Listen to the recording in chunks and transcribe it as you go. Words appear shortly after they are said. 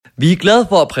Vi er glade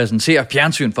for at præsentere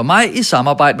Fjernsyn for mig i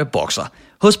samarbejde med Boxer.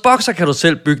 Hos Boxer kan du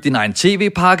selv bygge din egen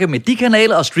tv-pakke med de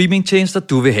kanaler og streamingtjenester,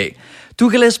 du vil have. Du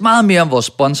kan læse meget mere om vores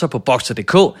sponsor på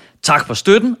Boxer.dk. Tak for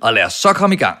støtten, og lad os så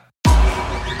komme i gang.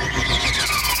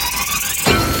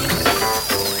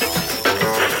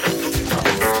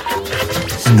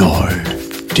 Nøj,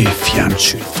 det er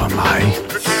Fjernsyn for mig.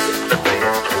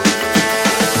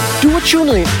 Du er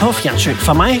tunet ind på Fjernsyn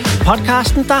for mig,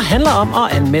 podcasten, der handler om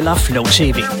at anmelde Flow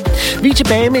TV. Vi er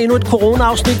tilbage med endnu et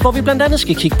corona-afsnit, hvor vi blandt andet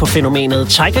skal kigge på fænomenet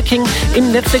Tiger King, en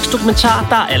Netflix-dokumentar,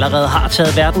 der allerede har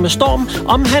taget verden med storm,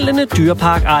 omhandlende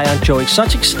dyreparkejeren Joe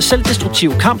Exotics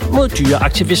selvdestruktive kamp mod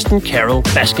dyreaktivisten Carole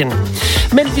Baskin.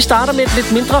 Men vi starter med et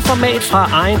lidt mindre format fra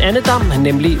egen andedam,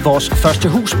 nemlig Vores Første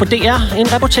Hus på DR,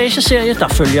 en reportageserie, der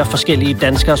følger forskellige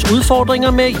danskers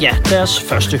udfordringer med, deres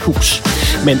første hus.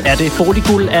 Men er det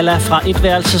boligguld ala fra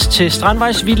etværelses til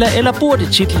Strandvejsvilla, eller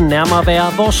burde titlen nærmere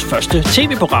være Vores Første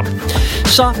TV-program?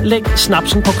 Så læg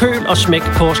snapsen på køl og smæk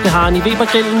påskeharen i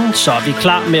Webergrillen, så er vi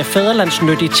klar med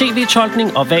fædrelandsnyttig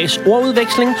tv-tolkning og vags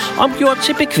ordudveksling, omgjort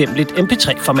til bekvemmeligt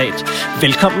MP3-format.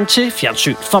 Velkommen til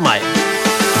Fjernsyn for mig.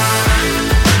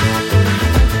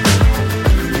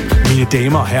 Mine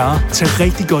damer og herrer, tag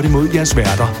rigtig godt imod jeres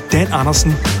værter, Dan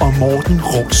Andersen og Morten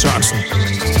Rum Sørensen.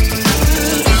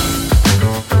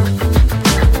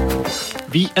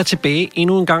 Vi er tilbage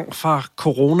endnu en gang fra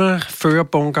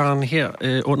corona-førerbunkeren her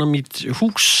under mit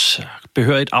hus.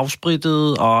 Behørigt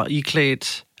afsprittet og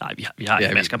iklædt. Nej, vi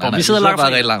har masker på. Vi sidder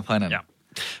langt fra hinanden. Ja.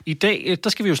 I dag, der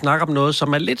skal vi jo snakke om noget,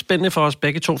 som er lidt spændende for os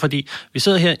begge to, fordi vi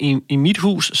sidder her i mit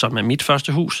hus, som er mit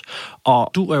første hus,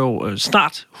 og du er jo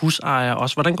snart husejer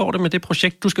også. Hvordan går det med det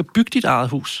projekt? Du skal bygge dit eget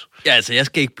hus. Ja, altså, jeg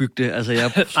skal ikke bygge det. Altså,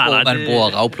 jeg tror, man bruger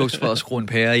ravplugs for at skrue en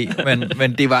pære i.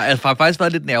 Men det var faktisk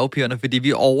lidt nervepirrende, fordi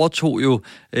vi overtog jo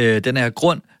den her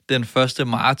grund den 1.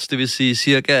 marts, det vil sige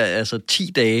cirka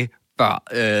 10 dage før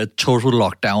total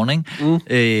lockdown,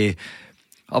 ikke?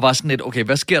 Og var sådan lidt, okay,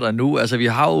 hvad sker der nu? Altså, vi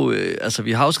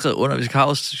har jo skrevet under,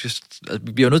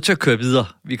 vi er jo nødt til at køre videre.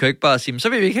 Vi kan jo ikke bare sige, så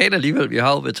vil vi ikke have det alligevel. Vi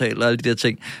har jo betalt alle de der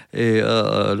ting,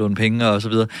 og låne penge og så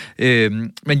videre.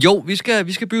 Men jo, vi skal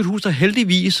bygge et hus, der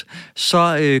heldigvis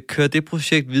så kører det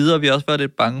projekt videre. Vi har også været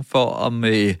lidt bange for, om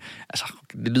det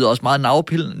lyder også meget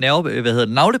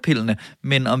navlepillende,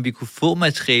 men om vi kunne få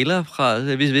materialer fra,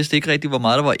 vi vidste ikke rigtigt, hvor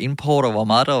meget der var import, og hvor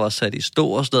meget der var sat i stå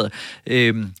og sådan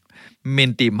noget.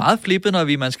 Men det er meget flippet,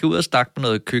 når man skal ud og snakke med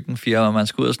noget køkkenfirma, og man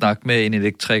skal ud og snakke med en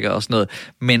elektriker og sådan noget.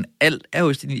 Men alt er jo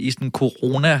i sådan en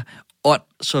corona-ånd,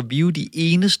 så vi er jo de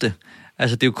eneste.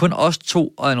 Altså, det er jo kun os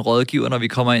to og en rådgiver, når vi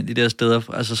kommer ind i de der steder.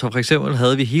 Altså, så for eksempel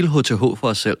havde vi hele HTH for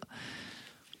os selv.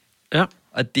 Ja.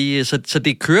 Og så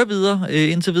det kører videre.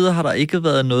 Indtil videre har der ikke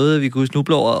været noget, vi kunne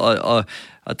snuble over,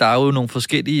 og der er jo nogle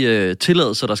forskellige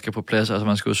tilladelser, der skal på plads. Altså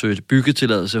man skal jo søge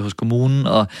byggetilladelse hos kommunen,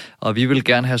 og vi vil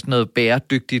gerne have sådan noget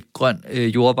bæredygtigt grøn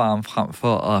jordvarme frem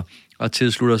for at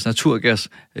tilslutte os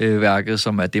naturgasværket,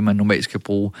 som er det, man normalt skal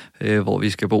bruge, hvor vi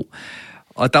skal bo.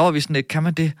 Og der var vi sådan lidt, kan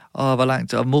man det? Og hvor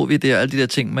langt? Og må vi det? Og alle de der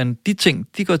ting. Men de ting,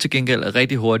 de går til gengæld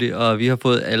rigtig hurtigt, og vi har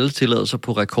fået alle tilladelser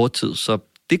på rekordtid, så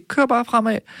det kører bare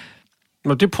fremad.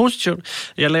 Nå, det er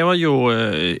positivt. Jeg laver jo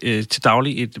til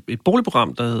daglig et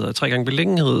boligprogram, der hedder 3 gange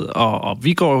beliggenhed, og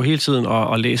vi går jo hele tiden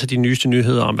og læser de nyeste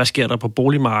nyheder om, hvad sker der på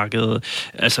boligmarkedet.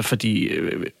 Altså, fordi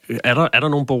er der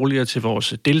nogle boliger til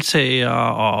vores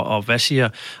deltagere, og hvad siger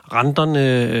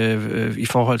renterne i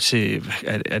forhold til,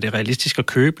 er det realistisk at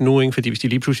købe nu, ikke? Fordi hvis de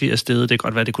lige pludselig er steget, det kan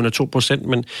godt være, det kun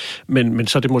er 2%, men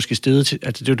så er det måske steget til,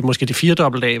 altså det er måske det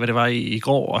 4-dobbelte af, hvad det var i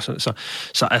går, og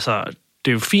så altså,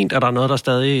 det er jo fint, at der er noget, der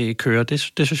stadig kører. Det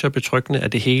synes jeg er betryggende,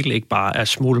 at det hele ikke bare er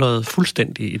smuldret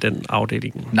fuldstændig i den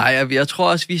afdeling. Nej, jeg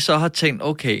tror også, vi så har tænkt,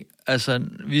 okay, altså,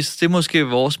 det er måske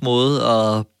vores måde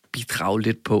at bidrage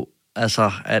lidt på.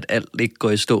 Altså, at alt ikke går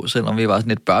i stå, selvom vi var sådan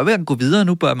lidt, bør vi gå videre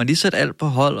nu? Bør man lige sætte alt på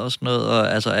hold og sådan noget?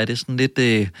 Og altså, er det sådan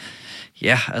lidt,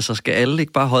 skal alle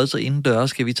ikke bare holde sig indendørs?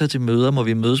 Skal vi tage til møder? Må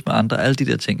vi mødes med andre? Alle de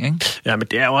der ting, ikke? Ja, men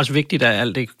det er jo også vigtigt, at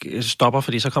alt ikke stopper,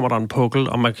 fordi så kommer der en pukkel,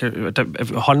 og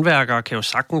håndværkere kan jo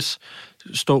sagtens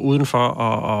stå udenfor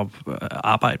og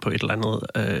arbejde på et eller andet,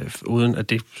 uden at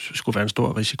det skulle være en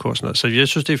stor risiko og sådan noget. Så jeg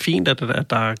synes, det er fint, at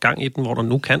der er gang i den, hvor der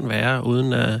nu kan være,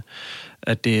 uden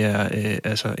at det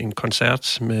er en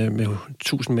koncert med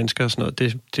 1000 mennesker og sådan noget.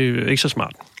 Det er jo ikke så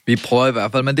smart. Vi prøver i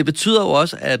hvert fald, men det betyder jo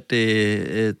også, at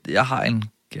jeg har en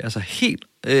helt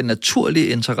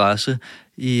naturlig interesse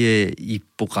i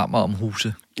programmer om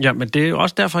huse. Ja, men det er jo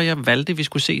også derfor, jeg valgte, at vi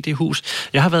skulle se det hus.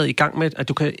 Jeg har været i gang med, at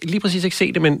du kan lige præcis ikke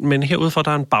se det, men herude for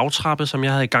der er en bagtrappe, som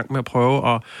jeg havde i gang med at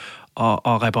prøve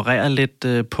og reparere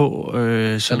lidt på.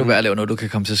 Så du vil at lave noget, du kan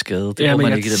komme til skade. Det må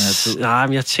man ikke i den her tid. Nej,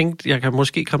 men jeg tænkte, jeg kan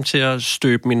måske komme til at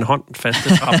støbe min hånd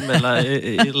fast sammen, eller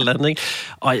et eller andet, ikke?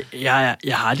 Og jeg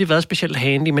har aldrig været specielt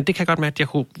handy, men det kan godt mærke, at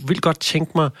jeg vil godt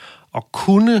tænke mig at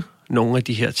kunne nogle af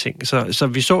de her ting. Så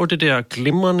vi så det der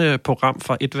glimrende program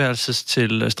fra etværelses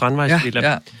til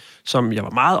Strandvejsvilla, som jeg var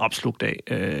meget opslugt af.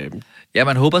 Ja,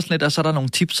 man håber sådan lidt, og så er der nogle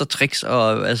tips og tricks,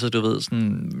 og altså, du ved,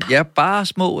 sådan, bare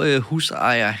små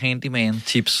husejer, handyman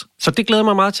tips. Så det glæder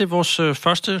mig meget til vores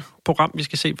første program, vi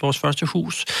skal se vores første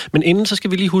hus. Men inden, så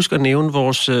skal vi lige huske at nævne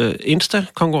vores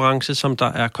Insta-konkurrence, som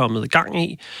der er kommet i gang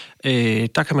i.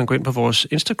 Der kan man gå ind på vores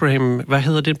Instagram, hvad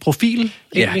hedder det, profil?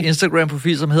 Ja,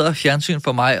 Instagram-profil, som hedder Fjernsyn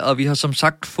for mig, og vi har som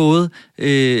sagt fået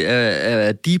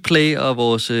af Dplay og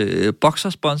vores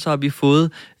boxersponsor, har vi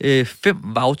fået 5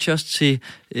 vouchers til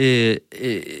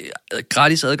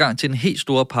gratis adgang til en helt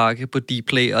stor pakke på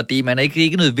Dplay, og man er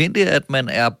ikke nødvendigt, at man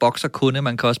er boxerkunde,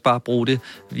 man kan også bare bruge det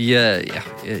via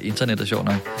internet og sjovt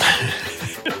nok.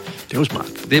 Det er jo smart.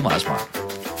 Det er meget smart.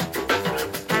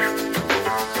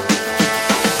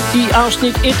 I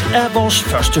afsnit 1 af vores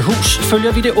første hus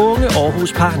følger vi det unge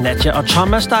Aarhus-par Nadja og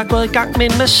Thomas, der er gået i gang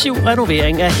med en massiv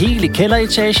renovering af hele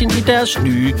kælderetagen i deres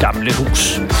nye gamle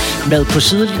hus. Med på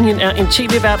sidelinjen er en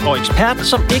tv-vært og ekspert,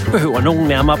 som ikke behøver nogen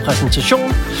nærmere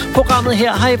præsentation. Programmet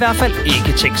her har i hvert fald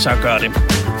ikke tænkt sig at gøre det.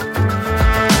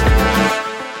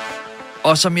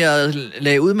 Og som jeg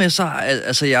lagde ud med, så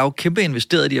altså, jeg er jo kæmpe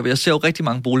investeret i det, og jeg ser jo rigtig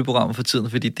mange boligprogrammer for tiden,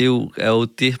 fordi det er jo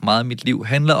det, meget af mit liv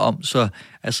handler om. Så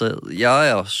altså, jeg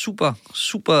er super,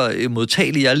 super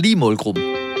modtagelig. Jeg er lige målgruppen.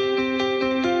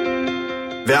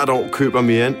 Hvert år køber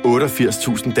mere end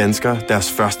 88.000 danskere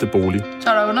deres første bolig. Så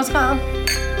er der underskrevet.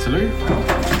 Tillykke.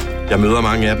 Jeg møder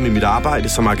mange af dem i mit arbejde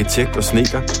som arkitekt og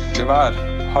snedker. Det var et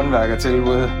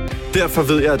håndværkertilbud. Derfor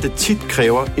ved jeg, at det tit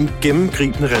kræver en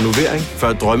gennemgribende renovering,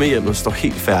 før drømmehjemmet står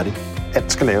helt færdigt.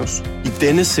 Alt skal laves. I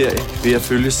denne serie vil jeg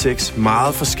følge 6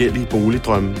 meget forskellige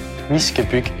boligdrømme. Vi skal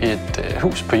bygge et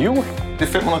hus på hjul. Det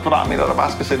er 500 kvadratmeter, der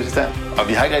bare skal sættes i stand. Og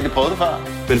vi har ikke rigtig prøvet det før.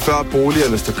 Men før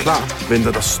boligerne står klar,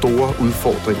 venter der store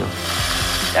udfordringer.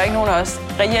 Der er ikke nogen af os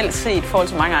reelt set i forhold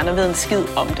til mange andre ved en skid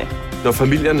om det. Når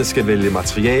familierne skal vælge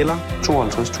materialer.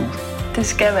 52.000. Det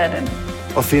skal være den.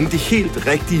 Og finde de helt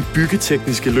rigtige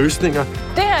byggetekniske løsninger.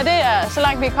 Det her, det er så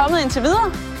langt vi er kommet indtil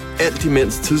videre. Alt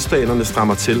imens tidsplanerne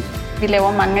strammer til. Vi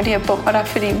laver mange af de her bumper der,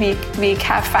 fordi vi ikke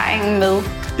har erfaringen med.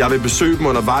 Jeg vil besøge dem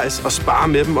undervejs og spare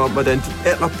med dem om, hvordan de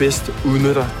allerbedst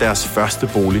udnytter deres første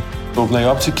bolig. Åbner I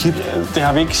op til KIP? Det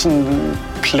har vi ikke sådan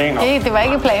planer. Det var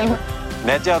ikke planen.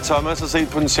 Nadja og Thomas har set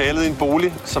potentialet i en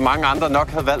bolig, som mange andre nok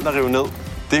havde valgt at rive ned.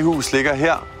 Det hus ligger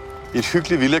her i et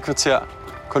hyggeligt villakvarter,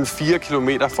 kun 4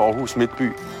 kilometer fra Aarhus Midtby.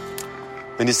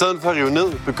 Men i stedet for at rive ned,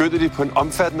 begyndte de på en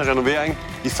omfattende renovering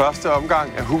i første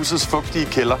omgang af husets fugtige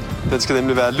kælder. Den skal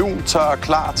nemlig være lun, tør og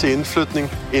klar til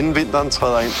indflytning, inden vinteren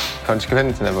træder ind.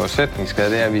 Konsekvensen af vores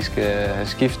sætningsskade er, at vi skal have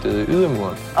skiftet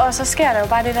ydermuren. Og så sker der jo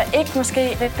bare det, der ikke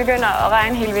måske det begynder at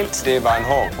regne helt vildt. Det er bare en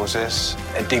hård proces.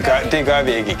 Det gør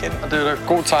vi ikke igen. Og det er da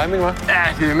god timing, hva'? Ja,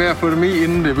 det er med at få dem i,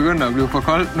 inden det begynder at blive for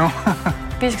koldt nu.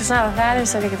 Vi skal snart være færdige,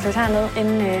 så vi kan flytte herned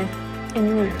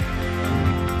inden jul.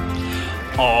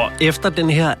 Og efter den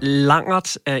her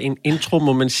langert af en intro,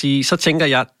 må man sige, så tænker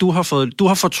jeg, du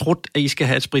har fortrudt, at I skal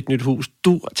have et spritnyt hus.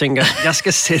 Du tænker, jeg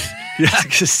skal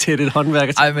sætte et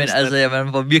håndværker til. Ej, men altså,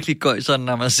 man var virkelig gøj sådan,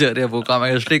 når man ser det her program.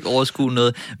 Jeg kan slet ikke overskue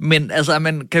noget. Men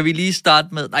altså, kan vi lige starte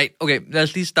med... Nej, okay, lad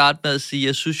os lige starte med at sige,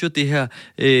 jeg synes jo, det her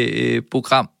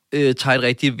program tager et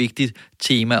rigtig vigtigt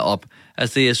tema op.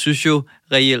 Altså, jeg synes jo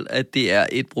reelt, at det er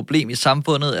et problem i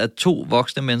samfundet, at 2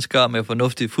 voksne mennesker med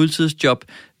fornuftige fuldtidsjob,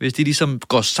 hvis de ligesom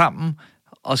går sammen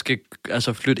og skal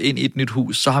altså flytte ind i et nyt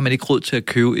hus, så har man ikke råd til at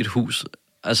købe et hus,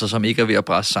 altså som ikke er ved at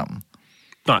bræse sammen.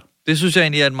 Nej. Det synes jeg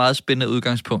egentlig er et meget spændende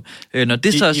udgangspunkt. Når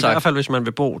det så er sagt, i hvert fald, hvis man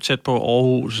vil bo tæt på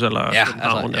Aarhus eller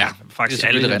København, faktisk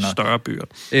alle større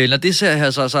byer. Når det ser her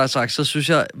så er sagt, så synes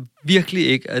jeg virkelig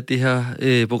ikke, at det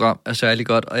her program er særlig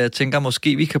godt, og jeg tænker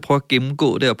måske, vi kan prøve at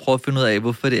gennemgå det og prøve at finde ud af,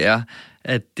 hvorfor det er,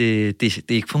 at det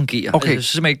ikke fungerer. Okay. Jeg synes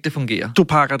simpelthen ikke, det fungerer. Du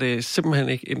pakker det simpelthen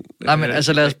ikke ind. Nej, men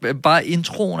altså lad os bare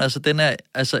introen, altså den er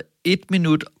altså 1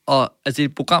 minut, og altså det er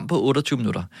et program på 28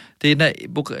 minutter.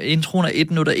 Introen er 1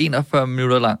 minut og 41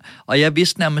 minutter lang, og jeg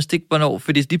vidste nærmest ikke, hvornår,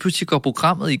 fordi lige pludselig går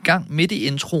programmet i gang midt i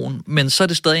introen, men så er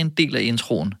det stadig en del af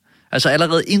introen. Altså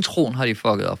allerede introen har de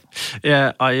fucket op.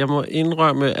 Ja, og jeg må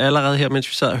indrømme allerede her, mens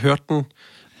vi sad og hørte den,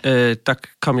 der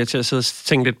kom jeg til at sidde og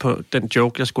tænke lidt på den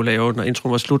joke, jeg skulle lave, når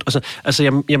introen var slut.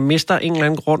 Altså jeg mister en eller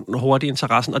anden grund hurtigt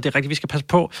interessen, og det er rigtigt, vi skal passe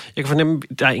på. Jeg kan fornemme,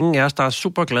 at der er ingen af os, der er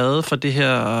super glade for det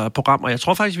her program, og jeg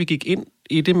tror faktisk, vi gik ind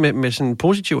i det med sådan en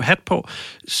positiv hat på,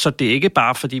 så det er ikke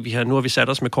bare, fordi nu har vi sat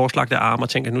os med korslagte arme og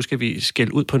tænker, at nu skal vi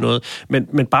skælde ud på noget,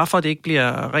 men bare for at det ikke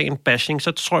bliver ren bashing,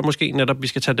 så tror jeg måske netop, vi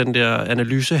skal tage den der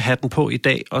analysehatten på i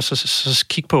dag, og så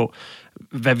kigge på,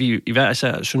 hvad vi i hver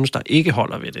især synes, der ikke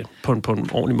holder ved det på en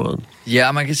ordentlig måde.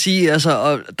 Ja, man kan sige, altså,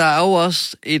 og der er jo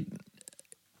også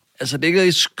det ligger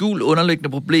et skjult underliggende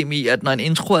problem i, at når en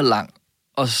intro er lang,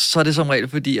 og så er det som regel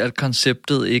fordi, at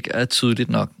konceptet ikke er tydeligt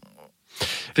nok.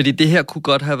 Fordi det her kunne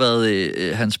godt have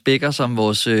været Hans Becker som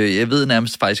vores... jeg ved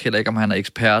nærmest faktisk heller ikke, om han er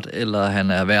ekspert, eller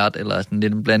han er vært, eller sådan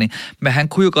lidt en blanding. Men han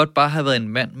kunne jo godt bare have været en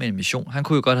mand med en mission. Han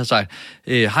kunne jo godt have sagt,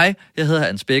 hej, jeg hedder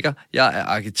Hans Becker, jeg er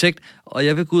arkitekt, og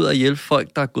jeg vil gå ud og hjælpe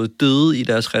folk, der er gået døde i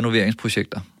deres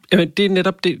renoveringsprojekter. Jamen, det er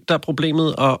netop det, der er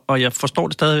problemet, og jeg forstår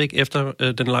det stadigvæk efter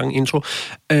den lange intro.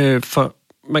 For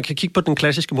man kan kigge på den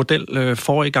klassiske model.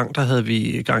 Forrige gang, der havde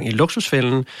vi gang i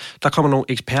Luksusfælden. Der kommer nogle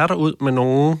eksperter ud med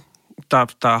nogle,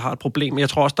 der har et problem. Jeg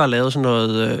tror også, der er lavet sådan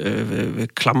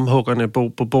noget klamhuggerne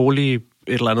på bolig, et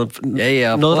eller andet.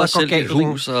 Ja, noget, der går galt.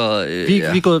 Hus og, vi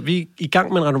er i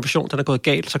gang med en renovation, den er gået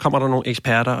galt, så kommer der nogle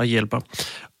eksperter og hjælper.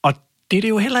 Og det er det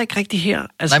jo heller ikke rigtigt her.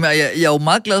 Altså... Nej, men jeg er jo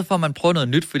meget glad for, at man prøver noget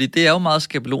nyt, fordi det er jo meget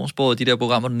skabelonsbordet, de der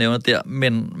programmer, du nævner der,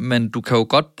 men du kan jo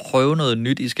godt prøve noget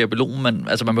nyt i skabelonen, men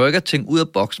altså, man må jo ikke tænke ud af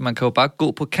boksen, man kan jo bare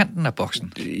gå på kanten af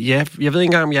boksen. Ja, jeg ved ikke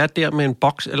engang, om jeg er der med en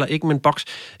boks, eller ikke med en boks.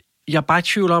 Jeg er bare i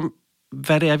tvivl om,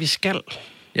 hvad det er, vi skal.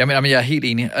 Jamen, jeg er helt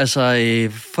enig.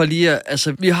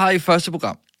 Altså, vi har i første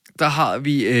program, der har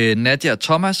vi Nadia og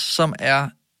Thomas, som er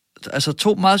altså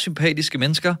 2 meget sympatiske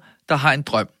mennesker, der har en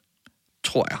drøm,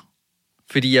 tror jeg.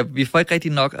 Fordi vi får ikke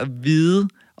rigtig nok at vide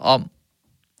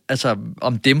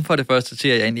om dem for det første til,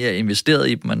 at jeg egentlig er investeret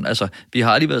i dem. Men altså, vi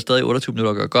har alligevel stadig 28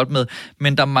 minutter at gøre godt med.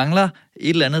 Men der mangler et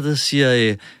eller andet, der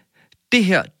siger, det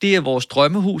her, det er vores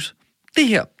drømmehus. Det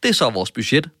her, det er så vores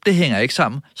budget. Det hænger ikke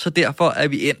sammen. Så derfor er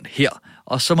vi endt her.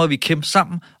 Og så må vi kæmpe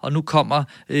sammen. Og nu kommer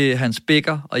Hans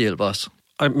Becker og hjælper os.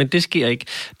 Men det sker ikke.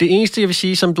 Det eneste, jeg vil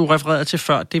sige, som du refererede til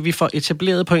før, det vi får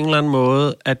etableret på en eller anden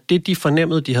måde, at det, de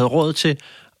fornemmede, de havde råd til,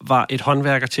 var et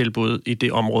håndværkertilbud i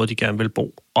det område, de gerne vil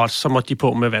bo. Og så må de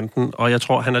på med vanten, og jeg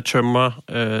tror, han er tømrer,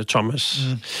 Thomas.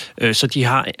 Så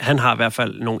han har i hvert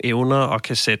fald nogle evner og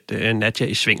kan sætte Nadia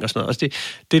i sving og sådan noget. Altså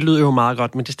det lyder jo meget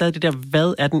godt, men det er stadig det der,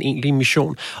 hvad er den egentlige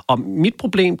mission? Og mit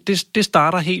problem, det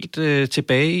starter helt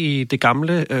tilbage i det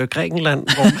gamle Grækenland,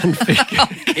 hvor man fik...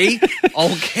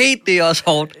 Okay, det er også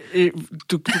hårdt.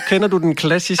 Kender du den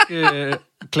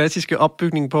klassiske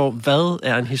opbygning på, hvad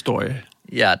er en historie?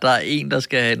 Ja, der er en, der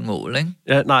skal have et mål, ikke?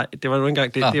 Ja, nej, det var nu ikke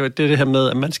engang det. Det her med,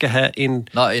 at man skal have en...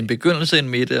 en begyndelse, en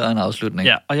midte og en afslutning.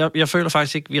 Ja, og jeg føler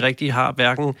faktisk ikke, at vi rigtig har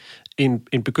hverken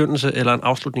en begyndelse eller en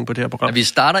afslutning på det her program. Ja, vi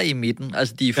starter i midten.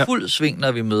 Altså, de er fuld sving,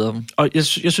 når vi møder dem. Og jeg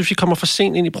synes, vi kommer for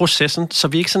sent ind i processen, så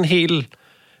vi er ikke sådan helt...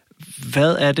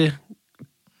 Hvad er det,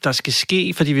 der skal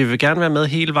ske? Fordi vi vil gerne være med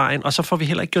hele vejen, og så får vi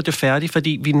heller ikke gjort det færdigt,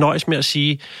 fordi vi nøjes med at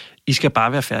sige... I skal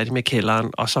bare være færdige med kælderen,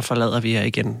 og så forlader vi jer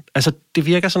igen. Altså, det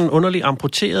virker sådan underligt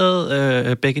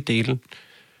amputeret begge dele.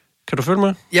 Kan du følge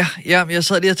mig? Ja, jeg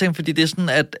sad lige og tænkte, fordi det er sådan,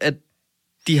 at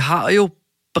de har jo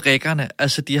brikkerne.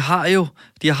 Altså, de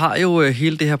har jo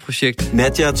hele det her projekt.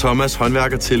 Nadia og Thomas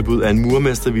håndværkertilbud er en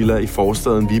murmestervilla i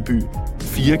forstaden Viby,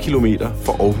 4 kilometer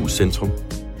fra Aarhus centrum.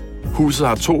 Huset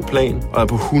har 2 plan og er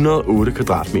på 108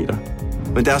 kvadratmeter.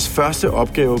 Men deres første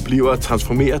opgave bliver at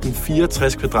transformere den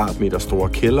 64 kvadratmeter store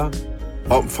kælder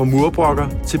om fra murbrokker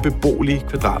til beboelige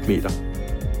kvadratmeter.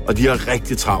 Og de har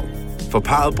rigtig travlt, for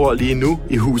parret bor lige nu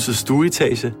i husets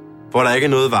stueetage, hvor der ikke er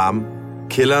noget varme.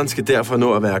 Kælderen skal derfor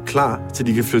nå at være klar, til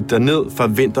de kan flytte derned, fra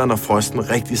vinteren og frosten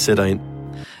rigtig sætter ind.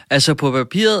 Altså på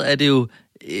papiret er det jo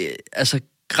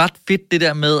ret fedt det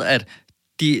der med, at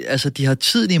de har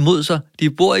tiden imod sig. De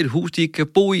bor i et hus, de ikke kan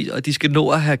bo i, og de skal nå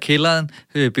at have kælderen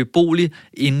beboelig,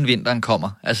 inden vinteren kommer.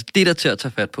 Altså, det er der til at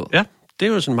tage fat på. Ja, det er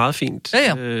jo sådan meget fint.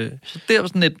 Ja. Så det er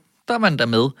sådan der er man der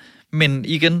med. Men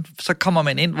igen, så kommer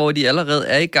man ind, hvor de allerede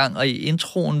er i gang, og i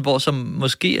introen, hvor som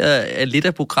måske er lidt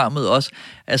af programmet også,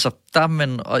 altså, der er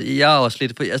man, og jeg er også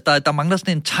lidt, altså, der mangler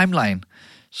sådan en timeline,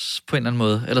 på en eller anden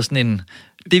måde, eller sådan en,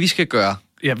 det vi skal gøre.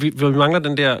 Ja, vi mangler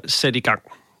den der sæt i gang.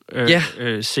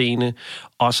 Scene,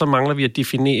 og så mangler vi at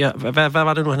definere, hvad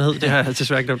var det nu, han hed? Det har jeg altid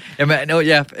svært glemt. Jamen,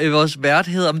 vores vært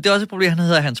hedder, men det er også et problem, han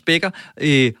hedder Hans Becker,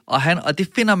 og det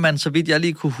finder man, så vidt jeg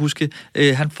lige kunne huske,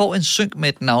 han får en synk med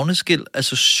et navneskilt,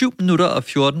 altså 7 minutter og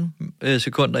 14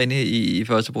 sekunder inde i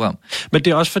første program. Men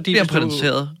det er også fordi,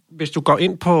 hvis du går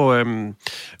ind på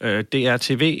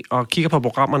DRTV og kigger på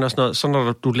programmerne og sådan noget, så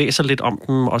når du læser lidt om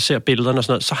dem og ser billederne og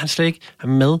sådan noget, så er han slet ikke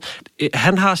med.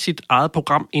 Han har sit eget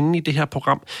program inde i det her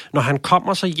program. Når han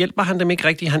kommer, så hjælper han dem ikke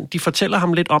rigtigt. De fortæller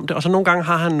ham lidt om det, og så nogle gange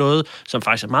har han noget, som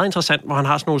faktisk er meget interessant, hvor han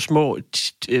har sådan nogle små,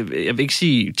 jeg vil ikke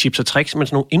sige tips og tricks, men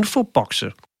sådan nogle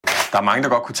infobokse. Der er mange, der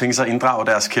godt kunne tænke sig at inddrage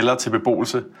deres kælder til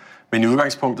beboelse, men i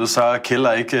udgangspunktet så er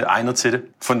kælder ikke egnet til det.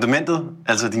 Fundamentet,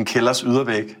 altså din kælders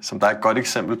ydervæg, som der er et godt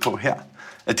eksempel på her,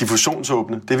 er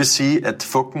diffusionsåbne. Det vil sige, at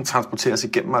fugten transporteres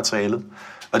igennem materialet.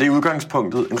 Og det er i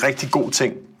udgangspunktet en rigtig god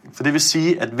ting. For det vil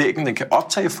sige, at væggen den kan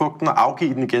optage fugten og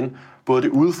afgive den igen, både det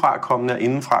udefrakommende og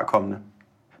indenfrakommende.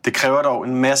 Det kræver dog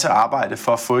en masse arbejde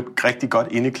for at få et rigtig godt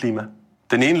indeklima.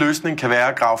 Den ene løsning kan være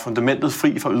at grave fundamentet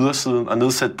fri fra ydersiden og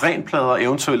nedsætte drænplader og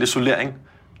eventuel isolering.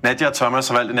 Nadia og Thomas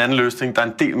har valgt en anden løsning, der er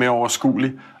en del mere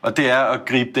overskuelig, og det er at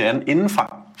gribe det an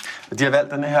indenfra. Og de har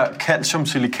valgt den her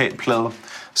calciumsilikatplade,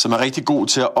 som er rigtig god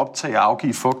til at optage og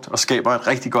afgive fugt og skaber et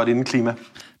rigtig godt indeklima.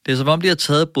 Det er som om, de har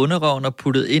taget bunderøven og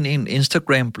puttet ind i en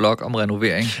Instagram-blog om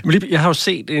renovering. Jeg har jo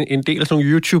set en del af sådan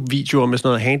nogle YouTube-videoer med sådan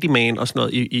noget handyman og sådan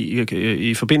noget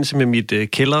i forbindelse med mit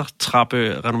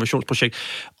kældertrappe-renovationsprojekt.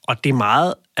 Og det er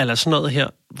meget eller sådan noget her,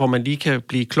 hvor man lige kan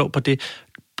blive klog på det.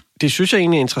 Det synes jeg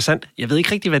egentlig er interessant. Jeg ved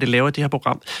ikke rigtig, hvad det laver i det her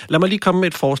program. Lad mig lige komme med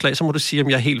et forslag, så må du sige, om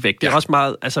jeg er helt væk. Det er også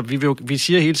meget, altså vi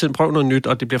siger hele tiden, prøv noget nyt,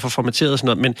 og det bliver for formateret og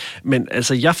sådan noget, men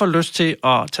altså jeg får lyst til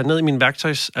at tage ned i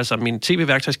min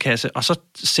tv-værktøjskasse, og så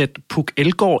sætte Puk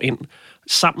Elgård ind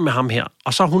sammen med ham her,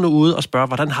 og så er hun ude og spørge,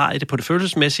 hvordan har I det på det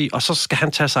følelsesmæssige, og så skal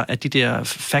han tage sig af de der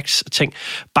facts-ting,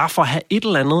 bare for at have et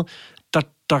eller andet,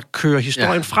 der kører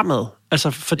historien fremad.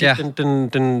 Altså, fordi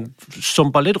den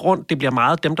sumper lidt rundt. Det bliver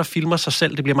meget dem, der filmer sig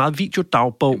selv. Det bliver meget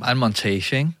videodagbog. Det er meget en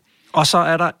montage, ikke? Og så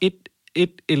er der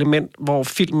et element, hvor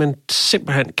filmen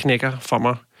simpelthen knækker for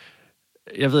mig.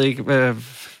 Jeg ved ikke,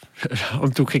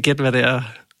 om du kan gætte, hvad det er.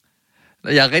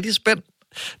 Jeg er rigtig spændt.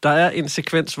 Der er en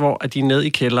sekvens, hvor de er nede i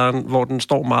kælderen, hvor den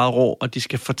står meget rå, og de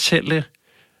skal fortælle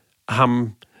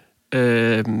ham,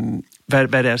 hvad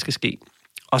det er, skal ske.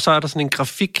 Og så er der sådan en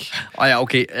grafik.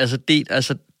 Okay,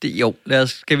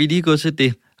 skal vi lige gå til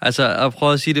det? Altså, at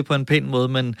prøve at sige det på en pæn måde,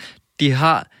 men de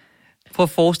har, prøv at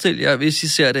forestille jer, hvis I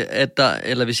ser det,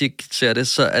 hvis I ikke ser det,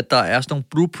 så at der er sådan nogle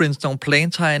blueprints, nogle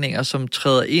plantegninger, som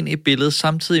træder ind i billedet,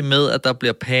 samtidig med, at der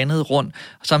bliver panet rundt,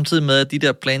 og samtidig med, at de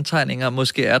der plantegninger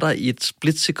måske er der i et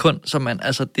splitsekund, så man,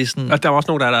 altså, det er sådan... Og der er også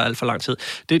nogle, der er alt for lang tid.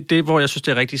 Det, hvor jeg synes,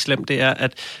 det er rigtig slemt, det er,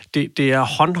 at det er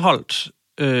håndholdt,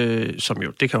 som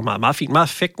jo, det kan jo meget, meget fint, meget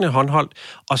fægtende håndholdt,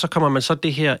 og så kommer man så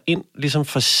det her ind, ligesom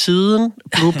fra siden,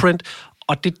 blueprint,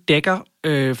 og det dækker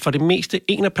for det meste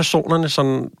en af personerne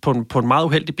sådan på en meget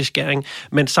uheldig beskæring,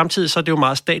 men samtidig så er det jo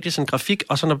meget statisk en grafik,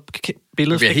 og så når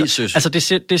billedet... Det bliver helt søs. Altså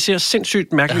det ser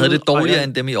sindssygt mærkeligt ud. Jeg havde det dårligere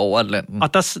end dem i Overatlanten.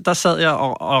 Og der sad jeg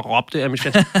og råbte af min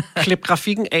chef, klip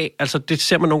grafikken af, altså det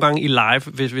ser man nogle gange i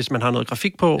live, hvis man har noget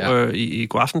grafik på i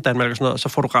Godaften Danmark og sådan noget, så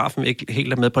fotografen ikke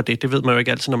helt er med på det. Det ved man jo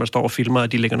ikke altid, når man står og filmer,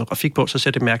 og de lægger noget grafik på, så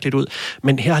ser det mærkeligt ud.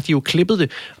 Men her har de jo klippet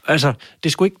det. Altså, der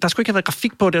skulle ikke have været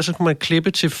grafik på det, så kunne man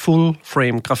klippe til full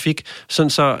frame grafik, sådan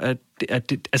så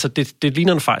at det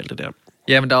ligner en fejl, det der.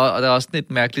 Ja, men der er også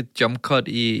et mærkeligt jump cut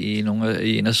i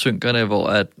en af synkerne,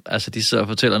 hvor de sidder og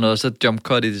fortæller noget, og så jump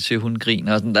cut i det til, hun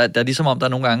griner. Og sådan. Der er ligesom om, der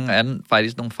nogle gange er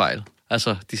faktisk nogle fejl.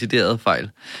 Altså, deciderede fejl.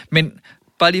 Men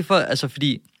bare lige for,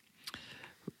 fordi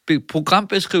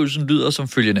programbeskrivelsen lyder som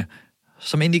følgende,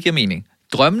 som egentlig giver mening.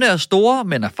 Drømmene er store,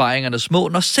 men erfaringerne små,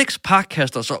 når 6 par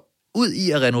kaster sig ud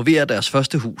i at renovere deres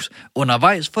første hus.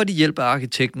 Undervejs får de hjælp af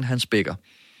arkitekten Hans Becker.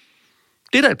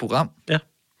 Det er da et program. Ja.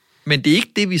 Men det er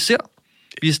ikke det, vi ser.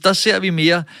 Der ser vi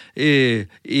mere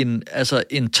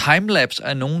en timelapse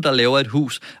af nogen, der laver et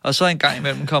hus, og så en gang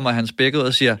imellem kommer Hans Becker ud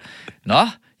og siger, nå,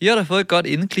 I har da fået et godt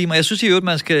indeklima. Jeg synes i øvrigt,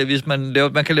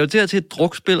 man kan lave det her til et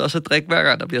drukspil, og så drikke hver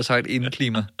gang, der bliver sagt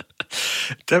indeklima.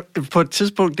 På et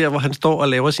tidspunkt der, hvor han står og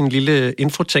laver sin lille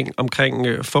infoting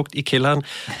omkring fugt i kælderen,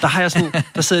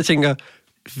 der sidder jeg og tænker,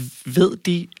 ved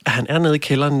de, at han er nede i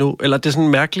kælderen nu? Eller det er sådan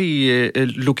en mærkelig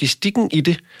logistikken i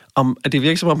det, at det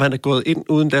virker som om, han er gået ind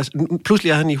uden deres... Pludselig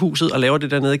er han i huset og laver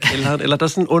det der nede i kælderen. Eller der er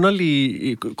sådan en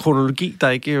underlig kronologi, der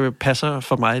ikke passer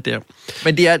for mig der.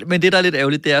 Men det, der er lidt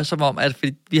ærgerligt, det er som om, at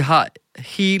vi har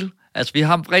vi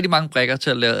har rigtig mange brikker til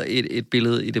at lave et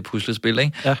billede i det puslespil,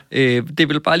 ikke? Ja. Det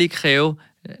vil bare lige kræve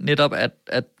netop,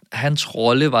 at hans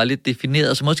rolle var lidt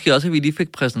defineret, så måske også, at vi lige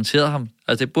fik præsenteret ham.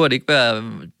 Altså, det burde ikke være...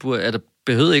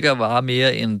 behøvede ikke at vare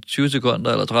mere end 20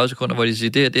 sekunder eller 30 sekunder, hvor de siger,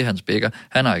 det er Hans Becker,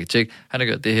 han er arkitekt, han har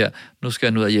gjort det her, nu skal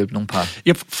han ud og hjælpe nogle par.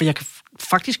 Ja, for jeg kan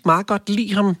faktisk meget godt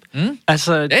lide ham.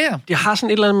 Altså, ja. jeg har sådan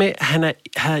et eller andet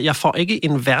med, jeg får ikke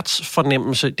en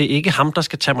værtsfornemmelse. Det er ikke ham, der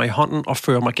skal tage mig i hånden og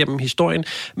føre mig gennem historien,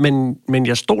 men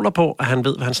jeg stoler på, at han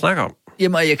ved, hvad han snakker om.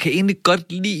 Jamen, jeg kan egentlig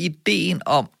godt lide ideen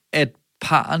om, at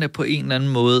parerne på en eller anden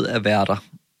måde er værter.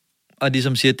 Og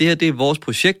ligesom siger, det her, det er vores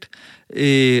projekt,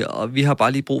 og vi har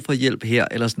bare lige brug for hjælp her,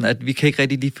 eller sådan, at vi kan ikke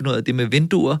rigtig lige finde ud af det med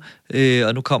vinduer,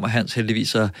 og nu kommer Hans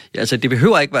heldigvis. Altså, det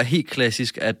behøver ikke være helt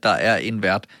klassisk, at der er en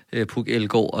vært, Puk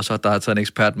Elgård, og så der er altså en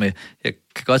ekspert med. Jeg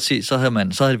kan godt se, så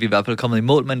havde vi i hvert fald kommet i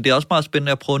mål, men det er også meget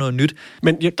spændende at prøve noget nyt.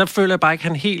 Men der føler jeg bare ikke, at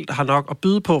han helt har nok at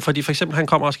byde på, fordi for eksempel, han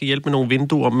kommer og skal hjælpe med nogle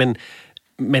vinduer,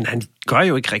 men han gør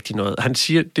jo ikke rigtig noget. Han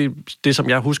siger, det som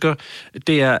jeg husker,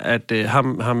 det er, at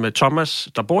ham Thomas,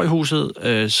 der bor i huset,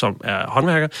 som er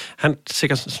håndværker, han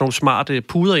sætter sådan nogle smarte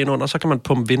puder ind under, så kan man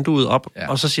pumpe vinduet op,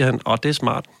 og så siger han, det er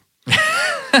smart.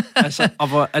 Altså,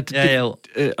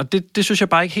 og det synes jeg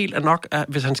bare ikke helt er nok,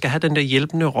 hvis han skal have den der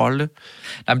hjælpende rolle.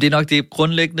 Nej, men det er nok det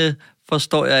grundlæggende,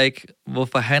 forstår jeg ikke,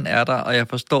 hvorfor han er der, og jeg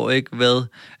forstår ikke, hvad.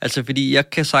 Altså, fordi jeg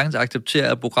kan sagtens acceptere,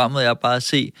 at programmet er bare at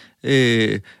se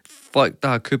folk, der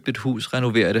har købt et hus,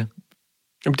 renovere det.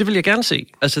 Jamen, det vil jeg gerne se.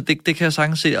 Altså, det kan jeg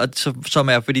sagtens se, og som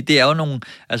er, fordi det er jo nogle,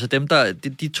 altså dem der,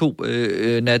 de to,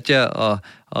 Nadia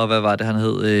og hvad var det, han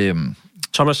hed?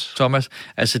 Thomas.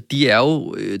 Altså, de er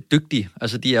jo dygtige.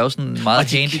 Altså, de er jo sådan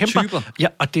meget handy typer. Ja,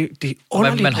 og det er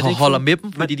underligt, man holder med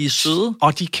dem, fordi de er søde.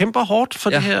 Og de kæmper hårdt for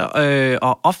det her,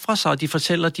 og offrer sig, og de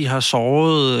fortæller, at de har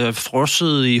sovet,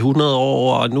 frosset i 100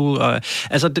 år, og nu.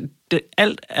 Altså,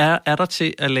 alt er der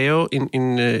til at lave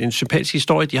en sympatisk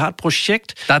historie. De har et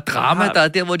projekt. Der er drama, der er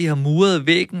der, hvor de har muret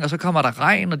væggen, og så kommer der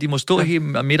regn, og de må stå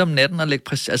helt midt om natten og lægge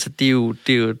altså, det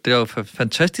er jo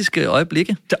fantastiske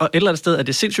øjeblikke. Og et eller andet sted er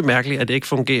det sindssygt mærkeligt, at det ikke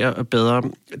fungerer bedre.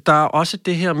 Der er også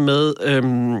det her med,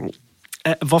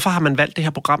 hvorfor har man valgt det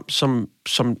her program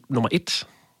som nummer 1?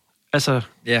 Altså,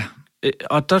 ja.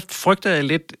 Og der frygter jeg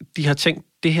lidt, de har tænkt,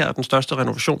 det her er den største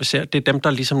renovation, vi ser. Det er dem,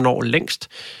 der ligesom når længst.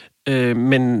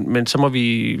 Men så må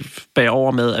vi bære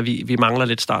over med, at vi mangler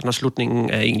lidt starten og slutningen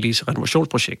af egentlig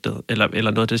renovationsprojektet, eller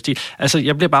noget af det stil. Altså,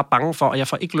 jeg bliver bare bange for, og jeg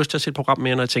får ikke lyst til at se et program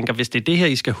mere, når jeg tænker, hvis det er det her,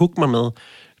 I skal hooke mig med,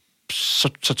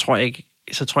 så tror jeg ikke,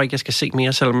 jeg skal se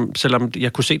mere, selvom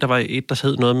jeg kunne se, der var et, der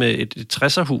hed noget med et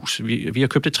 60'er-hus. Vi har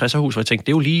købt et 60'er-hus, og jeg tænkte,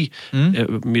 det er jo lige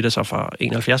midt så fra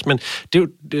 71, men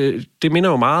det minder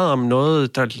jo meget om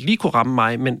noget, der lige kunne ramme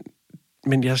mig,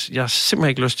 men jeg har simpelthen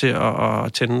ikke lyst til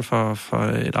at tænde for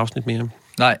et afsnit mere.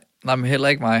 Nej, men heller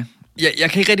ikke mig.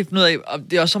 Jeg kan ikke rigtig finde ud af,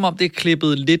 det er også som om, det er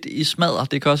klippet lidt i smadder.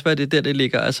 Det kan også være, det der, det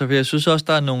ligger. Altså, for jeg synes også,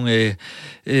 der er nogle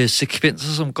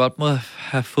sekvenser, som godt må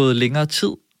have fået længere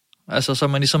tid. Altså, så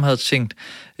man ligesom havde tænkt,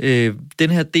 den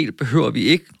her del behøver vi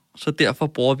ikke, så derfor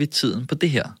bruger vi tiden på det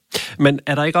her. Men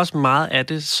er der ikke også meget af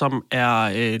det, som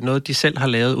er noget, de selv har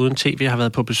lavet uden tv, har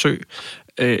været på besøg?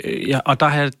 Og der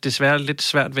har jeg desværre lidt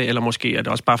svært ved, eller måske er det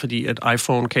også bare fordi, at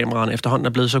iPhone-kameraerne efterhånden er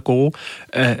blevet så gode,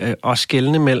 at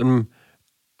skelne mellem,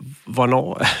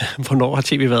 hvornår har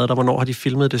tv været der, hvornår har de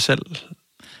filmet det selv?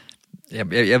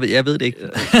 Jeg ved det ikke.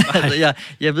 Altså,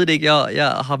 jeg ved det ikke. Jeg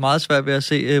har meget svært ved at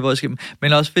se, hvor jeg skal.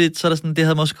 Men også fordi, så er der sådan, det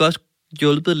havde måske også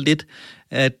hjulpet lidt,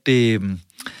 at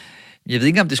jeg ved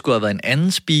ikke, om det skulle have været en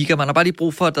anden speaker. Man har bare lige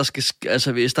brug for, at der skal,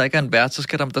 altså hvis der ikke er en vært, så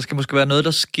skal der skal måske være noget,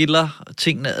 der skiller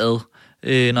tingene ad,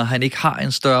 når han ikke har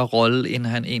en større rolle, end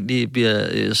han egentlig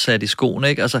bliver sat i skoene,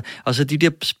 ikke? Altså de der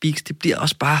speaks, de bliver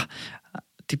også bare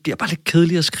lidt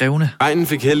kedelige og skrevne. Regnen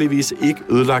fik heldigvis ikke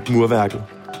ødelagt murværket,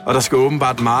 og der skal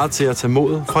åbenbart meget til at tage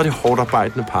mod fra det hårdt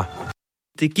arbejdende par.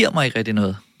 Det giver mig ikke rigtig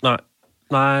noget.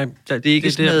 Nej, det er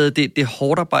ikke sådan noget, det er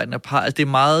hårdt arbejdende par. Altså, det er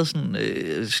meget sådan,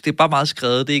 det er bare meget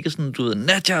skrevet. Det er ikke sådan, du ved,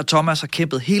 Nadia og Thomas har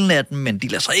kæmpet hele natten, men de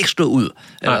lader sig ikke stå ud.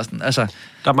 Eller sådan, altså.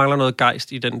 Der mangler noget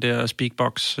gejst i den der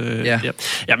speakbox. Ja,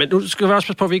 men nu skal vi også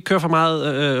passe på, at vi ikke kører for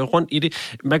meget rundt i det.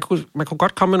 Man kunne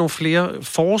godt komme med nogle flere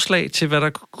forslag til, hvad der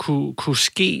kunne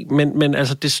ske, men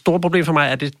altså, det store problem for mig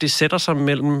er, at det sætter sig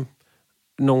mellem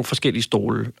nogle forskellige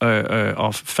stole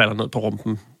og falder ned på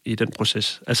rumpen i den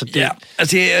proces. Altså,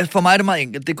 for mig er det meget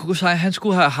enkelt. Det kunne sige, at han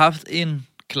skulle have haft en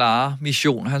klar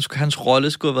mission. Hans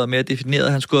rolle skulle have været mere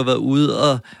defineret. Han skulle have været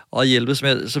ude og hjælpe,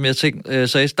 som jeg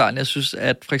sagde i starten. Jeg synes,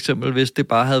 at for eksempel, hvis det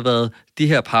bare havde været de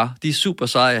her par, de er super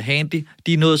seje og handy,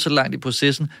 de er nået så langt i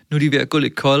processen, nu er de ved at gå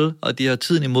lidt kolde, og de har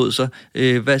tiden imod sig.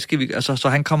 Hvad skal vi? Altså, så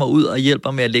han kommer ud og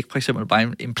hjælper med at lægge for eksempel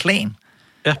bare en plan.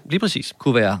 Ja, lige præcis.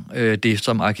 Kunne være det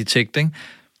som arkitekt, ikke?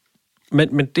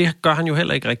 Men det gør han jo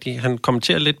heller ikke rigtigt. Han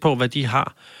kommenterer lidt på, hvad de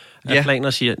har af planer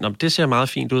og siger, det ser meget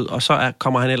fint ud, og så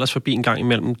kommer han ellers forbi en gang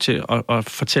imellem til at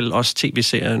fortælle os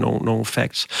tv-serier nogle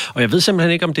facts. Og jeg ved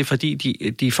simpelthen ikke, om det er fordi,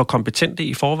 de er for kompetente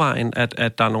i forvejen,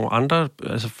 at der er nogle andre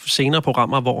senere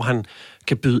programmer, hvor han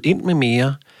kan byde ind med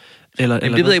mere. Eller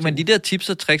det ved jeg ikke, men de der tips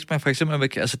og tricks, man for eksempel,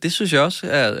 altså det synes jeg også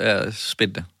er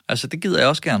spændende. Altså det gider jeg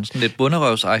også gerne, sådan lidt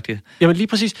bunderøvsagtigt. Jamen lige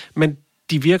præcis, men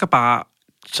de virker bare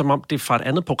som om det er fra et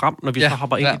andet program, når vi så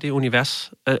hopper ind i det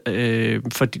univers.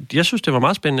 For jeg synes, det var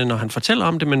meget spændende, når han fortæller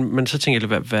om det, men så tænker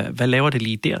jeg, hvad laver det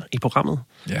lige der i programmet?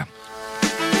 Ja.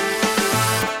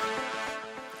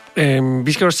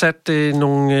 Vi skal jo sætte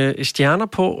nogle stjerner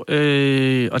på,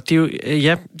 og det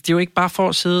er jo ikke bare for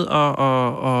at sidde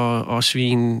og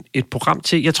svine et program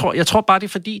til. Jeg tror bare, det er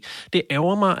fordi, det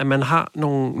ærger mig, at man har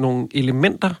nogle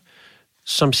elementer,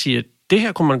 som siger, det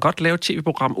her kunne man godt lave et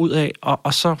tv-program ud af,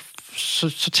 og så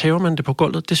tæver man det på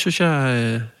gulvet. Det synes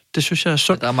jeg er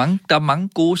sundt. Der er mange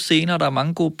gode scener, der er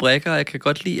mange gode brækker, og jeg kan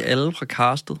godt lide alle fra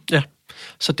castet. Ja.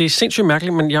 Så det er sindssygt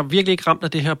mærkeligt, men jeg er virkelig ikke ramt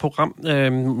af det her program.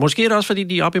 Måske er det også, fordi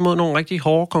de er op imod nogle rigtig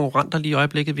hårde konkurrenter lige i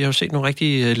øjeblikket. Vi har jo set nogle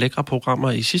rigtig lækre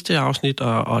programmer i sidste afsnit,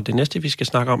 og det næste, vi skal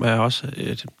snakke om, er også...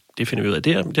 det finder vi ud af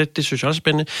det synes jeg også er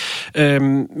spændende.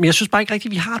 Men jeg synes bare ikke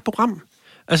rigtigt, at vi har et program.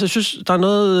 Altså, jeg synes, der er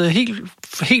noget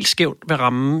helt skævt ved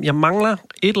rammen. Jeg mangler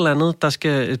et eller andet, der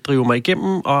skal drive mig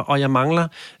igennem, og jeg mangler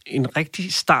en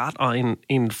rigtig start og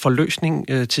en forløsning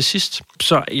til sidst.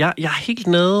 Så jeg er helt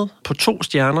nede på 2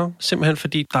 stjerner, simpelthen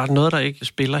fordi der er noget, der ikke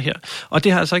spiller her. Og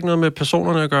det har altså ikke noget med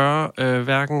personerne at gøre,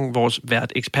 hverken vores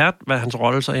vært ekspert, hvad hans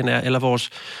rolle så end er, eller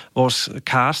vores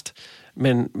cast.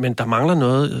 Men der mangler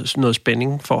noget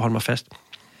spænding for at holde mig fast.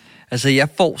 Altså, jeg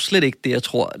får slet ikke det, jeg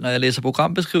tror. Når jeg læser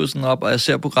programbeskrivelsen op, og jeg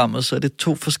ser programmet, så er det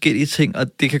 2 forskellige ting,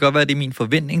 og det kan godt være, at det er min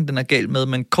forventning, den er galt med,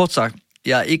 men kort sagt,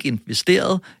 jeg er ikke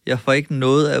investeret, jeg får ikke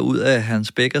noget ud af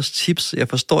Hans Beckers tips, jeg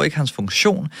forstår ikke hans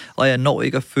funktion, og jeg når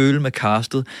ikke at føle med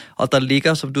castet. Og der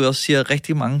ligger, som du også siger,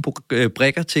 rigtig mange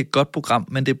brikker til et godt program,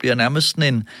 men det bliver nærmest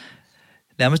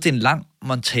en lang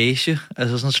montage,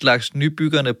 altså sådan en slags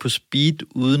nybyggerne på speed,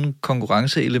 uden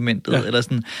konkurrenceelementet, eller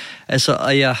sådan. Altså,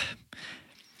 og jeg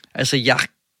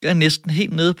er næsten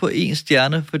helt nede på 1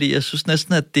 stjerne, fordi jeg synes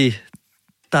næsten, at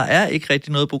der er ikke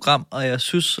rigtig noget program, og jeg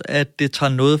synes, at det tager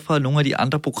noget fra nogle af de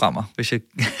andre programmer, hvis jeg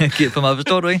giver for meget.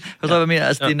 Forstår du ikke? Forstår du, hvad jeg mener?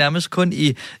 Altså, det er nærmest kun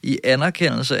i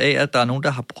anerkendelse af, at der er nogen,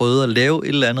 der har prøvet at lave et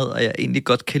eller andet, og jeg egentlig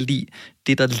godt kan lide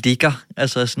det, der ligger.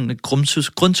 Altså sådan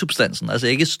grundsubstansen. Altså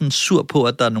ikke sådan sur på,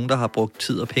 at der er nogen, der har brugt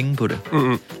tid og penge på det.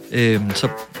 Mm-hmm.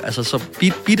 Så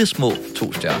bittesmå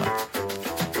 2 stjerner.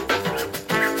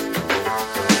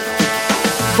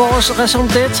 Vores raison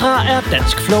d'être er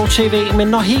Dansk Flow TV, men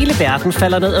når hele verden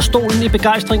falder ned af stolen i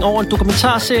begejstring over en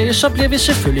dokumentarserie, så bliver vi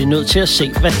selvfølgelig nødt til at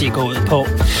se, hvad det går ud på.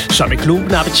 Så med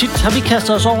gluten appetit har vi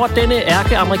kastet os over denne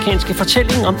ærkeamerikanske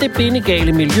fortælling om det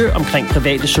bindegale miljø omkring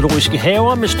private zoologiske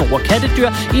haver med store kattedyr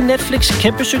i Netflix'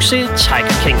 kæmpe succes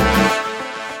Tiger King.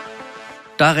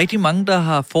 Der er rigtig mange, der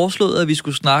har foreslået, at vi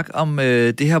skulle snakke om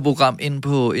det her program inde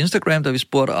på Instagram, da vi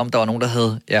spurgte, om der var nogen, der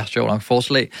havde, sjovt nok,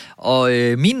 forslag. Og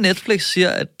min Netflix siger,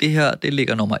 at det her, det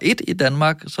ligger nummer 1 i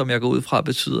Danmark, som jeg går ud fra,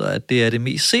 betyder, at det er det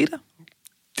mest sete.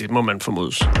 Det må man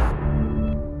formodes.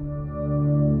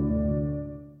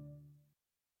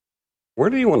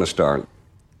 Where do you want to start?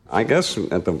 I guess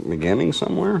at the beginning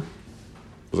somewhere.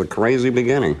 It was a crazy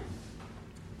beginning.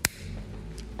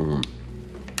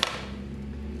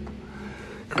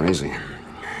 Crazy.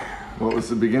 What was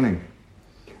the beginning?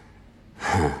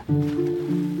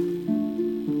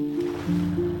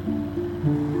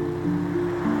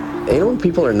 You know,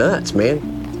 people are nuts, man.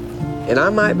 And I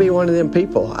might be one of them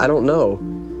people. I don't know.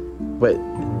 But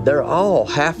they're all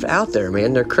half out there,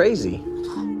 man. They're crazy.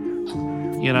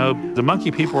 You know, the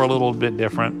monkey people are a little bit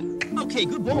different. Okay,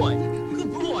 good boy.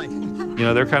 Good boy. You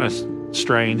know, they're kind of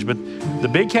strange. But the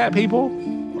big cat people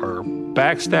are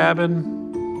backstabbing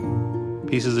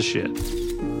pieces of shit.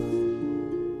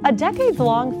 A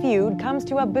decades-long feud comes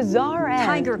to a bizarre end.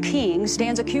 Tiger King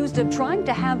stands accused of trying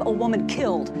to have a woman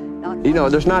killed. You know,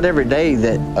 there's not every day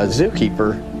that a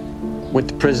zookeeper went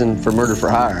to prison for murder for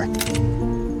hire.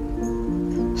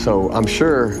 So I'm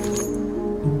sure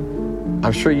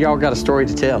y'all got a story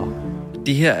to tell.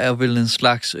 Det her er vel en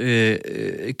slags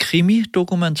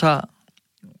krimi-dokumentar,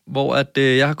 hvor at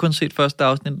jeg har kun set første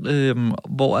afsnit,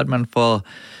 hvor at man får...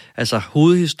 Altså,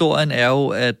 hovedhistorien er jo,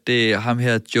 at ham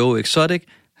her Joe Exotic,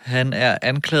 han er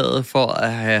anklaget for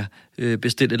at have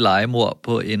bestilt et legemord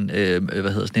på en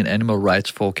animal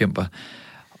rights forkæmper.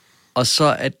 Og så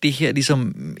er det her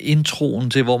ligesom introen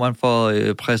til, hvor man får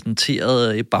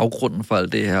præsenteret i baggrunden for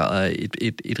alt det her,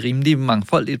 et rimelig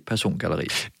mangfoldigt persongalleri.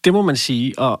 Det må man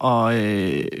sige, og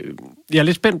Jeg er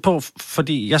lidt spændt på,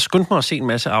 fordi jeg skyndte mig at se en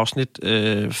masse afsnit,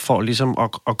 for ligesom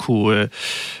at kunne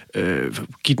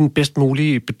give den bedst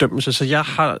mulige bedømmelse, så jeg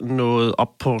har nået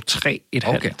op på 3,5.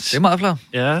 Okay, det er meget flot.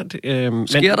 Ja,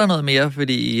 sker der noget mere?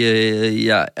 Fordi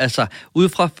ud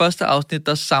fra første afsnit,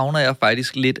 der savner jeg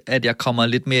faktisk lidt, at jeg kommer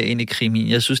lidt mere ind i krimien.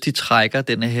 Jeg synes, de trækker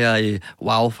denne her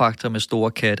wow-faktor med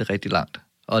store katte rigtig langt,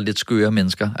 og lidt skøre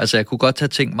mennesker. Altså, jeg kunne godt have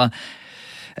tænkt mig,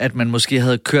 at man måske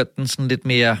havde kørt den sådan lidt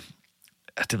mere,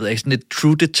 det ved jeg ikke, sådan lidt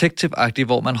True Detective-agtigt,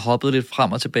 hvor man hoppede lidt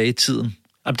frem og tilbage i tiden.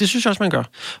 Jamen, det synes jeg også, man gør.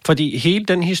 Fordi hele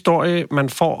den historie, man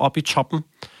får op i toppen,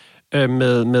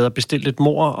 med at bestille lidt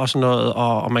mord og sådan noget,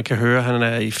 og man kan høre, at han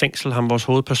er i fængsel, ham vores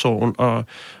hovedperson,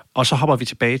 og så hopper vi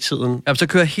tilbage i tiden. Jamen, så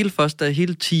kører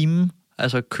hele timen,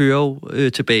 altså kører jo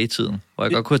tilbage i tiden. Hvor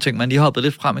jeg godt kunne have tænkt, man lige hoppede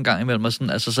lidt frem en gang imellem, og sådan,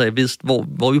 altså, så jeg vidste,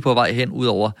 hvor vi er på vej hen ud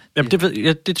over. Jamen,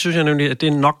 det synes jeg nemlig, at det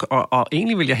er nok, og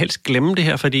egentlig vil jeg helst glemme det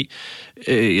her, fordi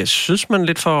jeg synes, man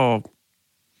lidt for...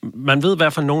 Man ved i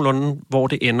hvert fald nogenlunde, hvor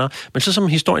det ender. Men så som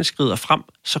historien skrider frem,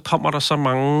 så kommer der så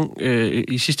mange...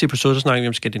 I sidste episode, så snakkede vi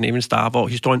om Scandinavian Star, hvor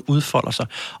historien udfolder sig.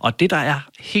 Og det, der er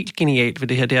helt genialt ved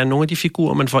det her, det er nogle af de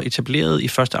figurer, man får etableret i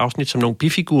første afsnit, som nogle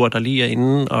bifigurer, der lige er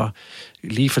inde og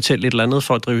lige fortæller et eller andet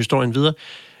for at drive historien videre.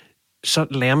 Så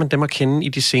lærer man dem at kende i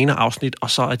de senere afsnit, og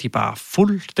så er de bare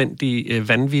fuldstændig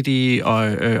vanvittige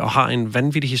og har en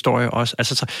vanvittig historie også.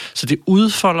 Altså, så det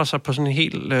udfolder sig på sådan en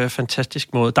helt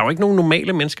fantastisk måde. Der er jo ikke nogen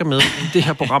normale mennesker med i det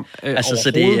her program.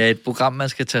 Så det er et program, man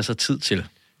skal tage sig tid til,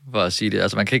 for at sige det.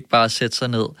 Altså, man kan ikke bare sætte sig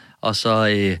ned, og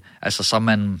så, så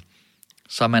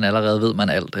er man allerede ved man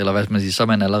alt, eller hvad skal man sige, så er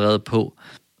man allerede på.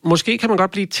 Måske kan man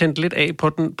godt blive tændt lidt af på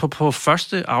den på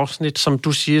første afsnit, som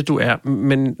du siger, du er.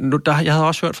 Men jeg havde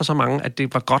også hørt fra så mange, at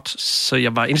det var godt, så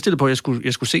jeg var indstillet på, at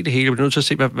jeg skulle se det hele. Jeg blev nødt til at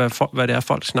se, hvad det er,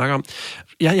 folk snakker om.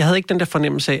 Jeg havde ikke den der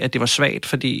fornemmelse af, at det var svagt,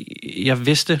 fordi jeg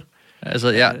vidste,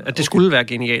 at det skulle være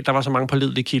genialt. Der var så mange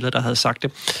pålidelige kilder, der havde sagt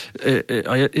det.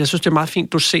 Og jeg synes, det er meget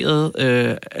fint doseret,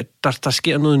 at der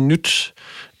sker noget nyt.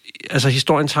 Altså,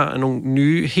 historien tager nogle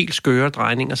nye, helt skøre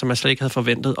drejninger, som jeg slet ikke havde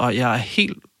forventet, og jeg er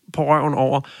helt på røven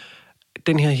over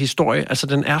den her historie. Altså,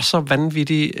 den er så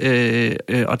vanvittig,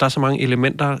 og der er så mange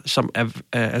elementer, som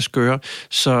er skøre.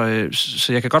 Så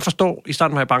jeg kan godt forstå, i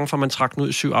starten var jeg bange for, at man trak den ud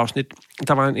i 7 afsnit.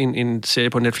 Der var en serie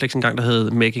på Netflix engang, der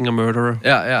hed Making a Murderer.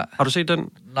 Ja. Har du set den?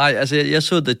 Nej, altså, jeg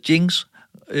så The Jinx,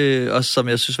 også som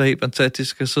jeg synes var helt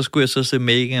fantastisk, så skulle jeg så se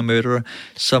Making a Murderer,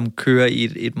 som kører i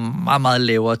et meget, meget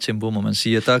lavere tempo, må man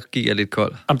sige, og der gik jeg lidt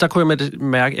kold. Jamen, der kunne jeg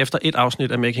mærke, efter et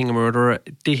afsnit af Making a Murderer,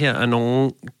 det her er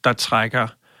nogen, der trækker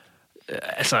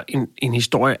en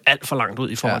historie alt for langt ud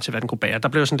i forhold til, hvad den kunne bære. Der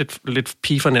blev sådan lidt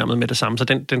pigefornærmet med det samme, så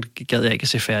den gad jeg ikke at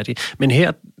se færdig. Men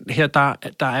her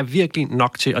der er virkelig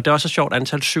nok til, og det er også et sjovt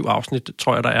antal 7 afsnit,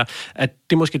 tror jeg, der er, at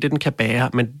det er måske det, den kan bære,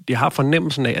 men jeg har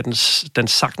fornemmelsen af, at den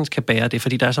sagtens kan bære det,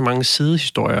 fordi der er så mange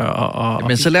sidehistorier.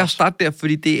 Men så lad os starte der,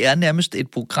 fordi det er nærmest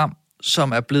et program,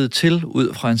 som er blevet til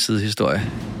ud fra en sidehistorie.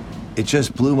 It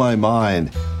just blew my mind.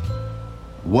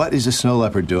 What is a snow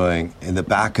leopard doing in the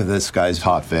back of this guy's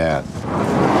hot van?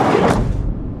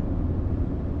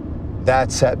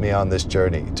 That set me on this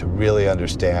journey to really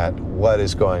understand what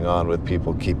is going on with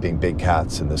people keeping big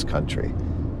cats in this country.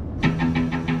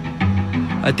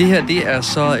 Og det her, det er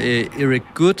så Eric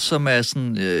Good, som er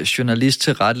sådan journalist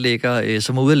til retlægger,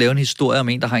 som er ude at lave en historie om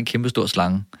en, der har en kæmpe stor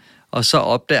slange. Og så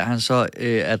opdager han så,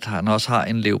 at han også har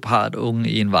en leopardunge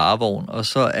i en varevogn, og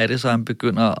så er det så, han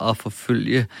begynder at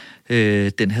forfølge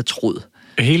den her tråd.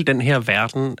 Hele den her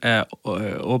verden er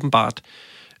åbenbart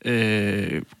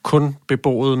kun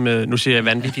beboet med, nu siger jeg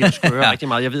vanvittigt og skøre rigtig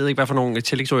meget. Jeg ved ikke, hvad for nogle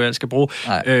tillægsord jeg skal bruge.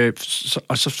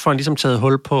 Og så får han ligesom taget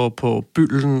hul på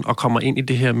bylden og kommer ind i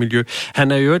det her miljø.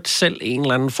 Han er jo selv en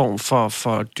eller anden form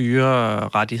for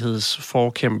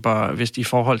dyrerettighedsforkæmper, hvis i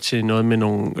forhold til noget med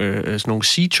sådan nogle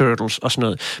sea turtles og sådan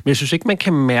noget. Men jeg synes ikke, man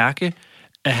kan mærke,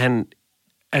 at han...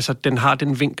 Altså, den har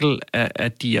den vinkel,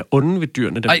 at de er onde ved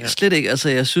dyrene. Nej, slet ikke. Altså,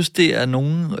 jeg synes, det er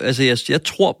nogen... Altså, jeg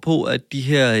tror på, at de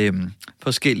her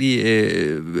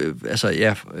forskellige...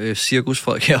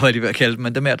 cirkusfolk, jeg hvad de vil kalde dem,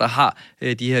 men dem her, der har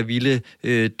de her vilde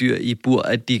dyr i bur,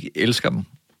 at de elsker dem.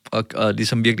 Og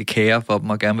ligesom virkelig kærer for dem,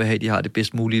 og gerne vil have, at de har det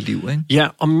bedst mulige liv, ikke? Ja,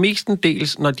 og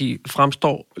mestendels, når de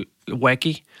fremstår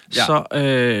wacky, så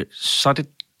er det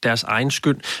deres egen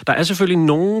skyld. Der er selvfølgelig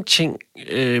nogle ting,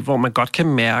 hvor man godt kan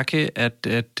mærke, at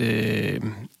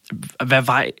hvad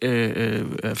vej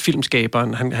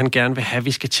filmskaberen han gerne vil have,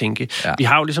 vi skal tænke. Ja. Vi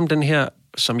har jo ligesom den her,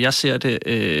 som jeg ser det,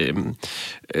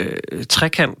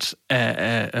 trekant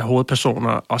af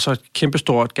hovedpersoner, og så et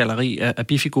kæmpestort galleri af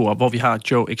bifigurer, hvor vi har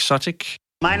Joe Exotic.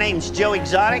 My name's Joe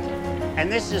Exotic,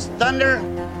 and this is Thunder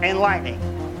and Lightning.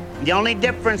 The only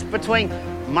difference between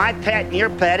my pet and your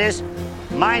pet is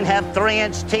Mine have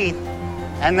 3-inch teeth,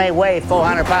 and they weigh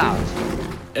 400 pounds.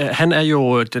 Han er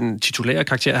jo den titulære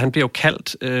karakter. Han bliver jo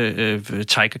kaldt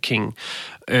Tiger King.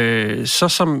 Så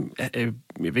som, jeg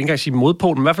vil ikke engang sige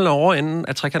modpol, men i hvert fald over enden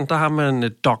af trekanten, der har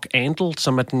man Doc Antle,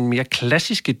 som er den mere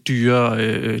klassiske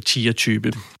dyre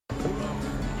tigertype.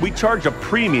 We charge a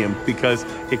premium because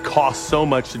it costs so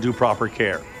much to do proper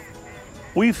care.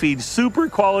 We feed super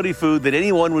quality food that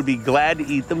anyone would be glad to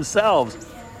eat themselves.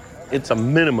 It's a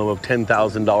minimum of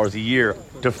 $10,000 a year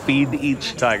to feed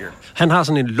each tiger. Han har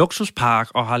sådan en luksuspark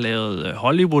og har lavet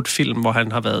Hollywood-film, hvor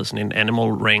han har været sådan en animal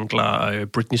wrangler,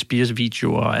 Britney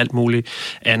Spears-videoer og alt muligt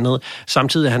andet.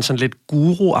 Samtidig er han sådan lidt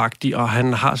guru-agtig, og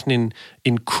han har sådan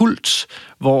en kult,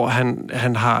 hvor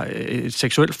han har et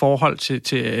seksuelt forhold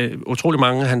til utrolig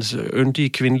mange af hans yndige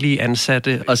kvindelige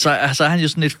ansatte. Og så er han jo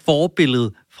sådan et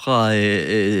forbillede fra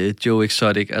Joe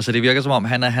Exotic. Altså det virker som om,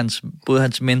 han er både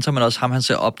hans mentor, men også ham, han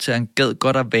ser op til. Han gad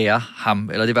godt at være ham.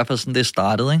 Eller det er i hvert fald sådan, det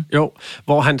startede, ikke? Jo,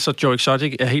 hvor han så, Joe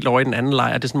Exotic, er helt over i den anden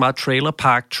lejr. Det er sådan meget trailer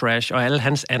park trash, og alle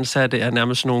hans ansatte er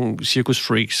nærmest sådan nogle circus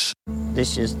freaks.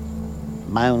 This is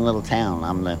my own little town.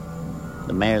 I'm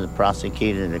the mayor, the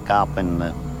prosecutor, the cop, and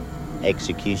the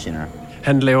executioner.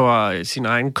 Han laver sin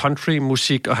egen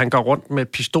country-musik, og han går rundt med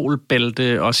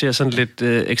pistolbælte og ser sådan lidt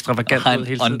ekstravagant ud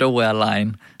hele tiden.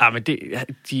 Underwear-line. Ja, men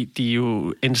de er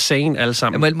jo insane alle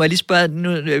sammen. Må jeg lige spørge,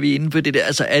 nu er vi inde på det der,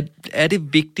 altså er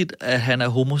det vigtigt, at han er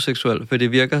homoseksuel? For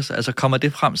det virker, altså kommer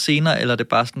det frem senere, eller er det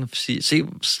bare sådan, se,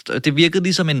 det virkede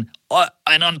ligesom en,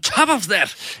 and on top of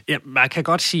that! Ja, man kan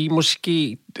godt sige,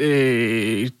 måske...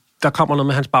 Der kommer noget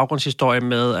med hans baggrundshistorie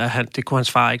med, at det kunne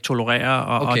hans far ikke tolerere,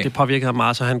 og det påvirkede ham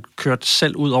meget, så han kørte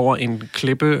selv ud over en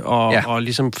klippe, og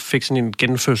ligesom fik sådan en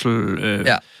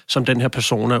genfødsel, som den her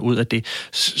person er ud af det.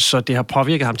 Så det har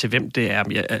påvirket ham til, hvem det er.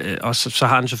 Og så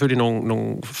har han selvfølgelig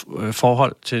nogle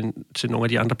forhold til nogle af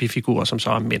de andre bifigurer, som så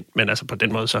er mænd. Men altså på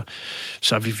den måde, så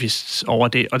er vi vist over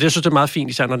det. Og det, jeg synes, det er meget fint,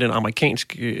 især når det er en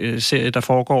amerikansk serie, der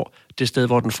foregår. Det sted,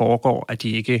 hvor den foregår, at de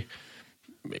ikke...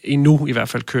 endnu i hvert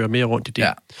fald kører mere rundt i det.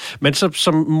 Ja. Men så,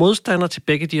 som modstander til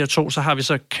begge de her to, så har vi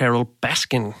så Carole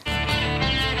Baskin.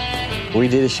 We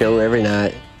did a show every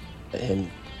night, and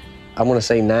I want to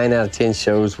say 9 out of 10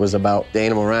 shows was about the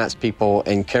animal rights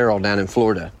people and Carole down in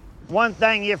Florida. One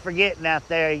thing you're forgetting out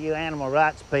there, you animal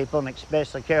rights people, and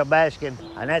especially Carole Baskin,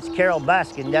 and that's Carole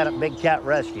Baskin down at Big Cat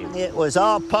Rescue. It was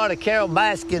all part of Carole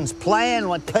Baskin's plan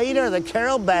with Peter, the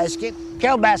Carole Baskin.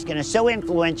 Carole Baskin is so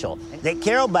influential that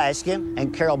Carole Baskin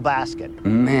and Carole Baskin.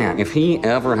 Man, if he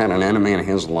ever had an enemy in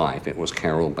his life, it was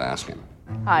Carole Baskin.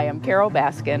 Hi, I'm Carole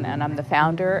Baskin, and I'm the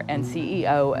founder and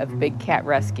CEO of Big Cat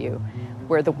Rescue.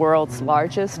 We're the world's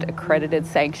largest accredited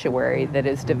sanctuary that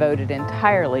is devoted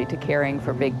entirely to caring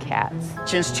for big cats.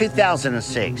 Since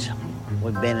 2006,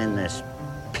 we've been in this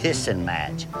pissing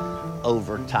match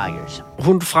over tigers.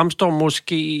 Hun fremstår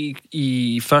måske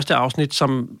i første afsnit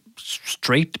som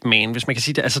straight man, hvis man kan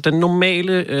sige det. Altså den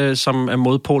normale, som er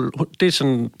modpol, det er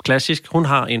sådan klassisk. Hun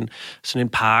har sådan en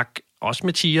park, også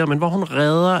med tiger, men hvor hun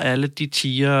redder alle de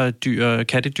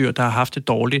kattedyr, der har haft det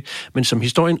dårligt. Men som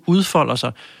historien udfolder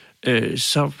sig,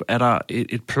 så er der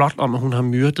et plot om, at hun har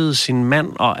myrdet sin mand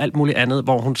og alt muligt andet,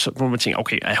 hvor man tænker,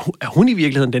 okay, er hun i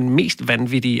virkeligheden den mest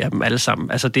vanvittige af dem alle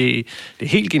sammen? Altså, det er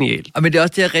helt genialt. Men det er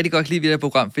også det, jeg rigtig godt lide ved det her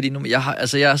program, fordi nu, jeg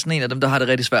er sådan en af dem, der har det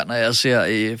rigtig svært, når jeg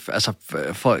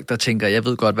ser folk, der tænker, jeg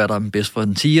ved godt, hvad der er bedst for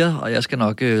en tiger, og jeg skal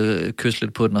nok kysse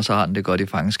lidt på den, og så har den det godt i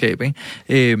fangenskab,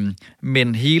 ikke?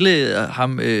 Men hele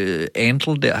ham,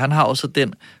 Antle der, han har også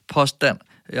den påstand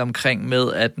omkring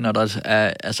med,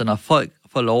 at når folk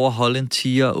får lov at holde en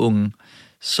tigerunge,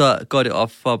 så går det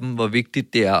op for dem, hvor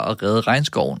vigtigt det er at redde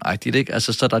regnskoven-agtigt, ikke?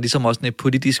 Altså, så der er ligesom også et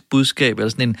politisk budskab, eller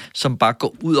sådan en, som bare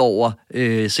går ud over,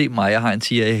 se mig, jeg har en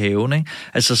tiger i haven, ikke?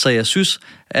 Altså, så jeg synes,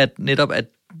 at netop, at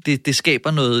det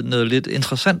skaber noget lidt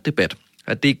interessant debat.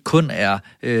 At det ikke kun er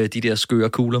de der skøre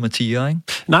kugler med tiger, ikke?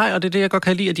 Nej, og det er det, jeg godt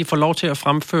kan lide, at de får lov til at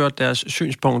fremføre deres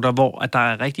synspunkter, hvor at der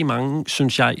er rigtig mange,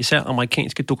 synes jeg, især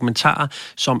amerikanske dokumentarer,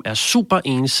 som er super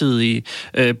ensidige.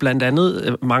 Blandt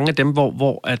andet mange af dem,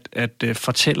 hvor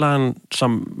fortælleren,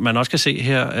 som man også kan se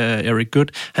her, Eric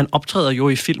Goode, han optræder jo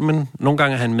i filmen. Nogle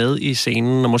gange er han med i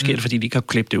scenen, og måske er det, fordi de ikke har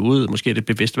klippet det ud, måske er det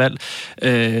bevidst valg.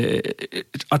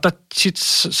 Og der tit,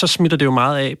 så smitter det jo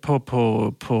meget af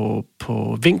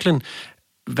på vinklen,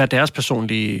 hvad deres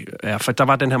personlige er. For der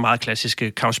var den her meget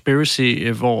klassiske cowspiracy,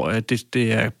 hvor det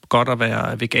er godt at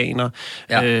være veganer.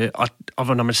 Ja.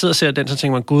 Og når man sidder og ser den, så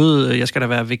tænker man, gud, jeg skal da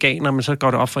være veganer, men så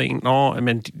går det op for en,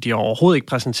 men de har overhovedet ikke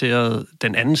præsenteret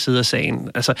den anden side af sagen.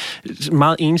 Altså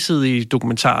meget ensidige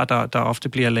dokumentarer, der ofte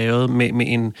bliver lavet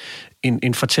med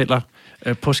en fortæller.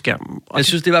 på skærmen. Og jeg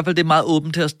synes det er i hvert fald, det er meget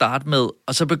åbent til at starte med,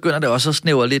 og så begynder det også at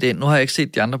snævre lidt ind. Nu har jeg ikke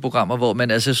set de andre programmer, hvor,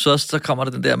 men altså, så kommer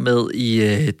der den der med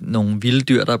i nogle vilde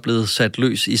dyr, der er blevet sat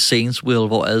løs i Saintsville,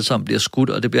 hvor alle sammen bliver skudt,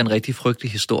 og det bliver en rigtig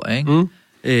frygtelig historie,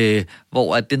 ikke?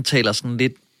 Hvor at den taler sådan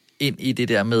lidt ind i det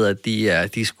der med, at de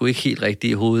er sgu ikke helt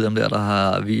rigtige i hovedet, dem der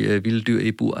har vilde dyr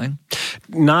i bur, ikke?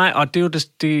 Nej, og det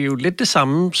er jo lidt det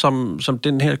samme som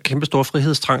den her kæmpe store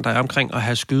frihedstrang, der er omkring at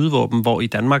have skydevåben, hvor i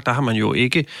Danmark, der har man jo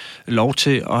ikke lov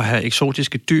til at have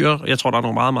eksotiske dyr. Jeg tror, der er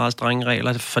nogle meget, meget strenge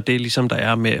regler for det, ligesom der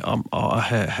er med om at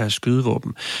have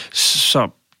skydevåben. Så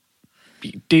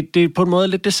det er på en måde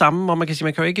lidt det samme, hvor man kan sige,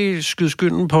 man kan jo ikke skyde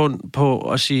skylden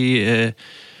på at sige,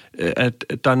 at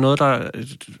der er noget, der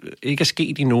ikke er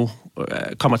sket endnu,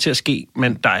 kommer til at ske,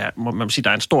 men der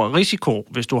er en stor risiko,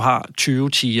 hvis du har 20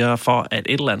 tiger for, at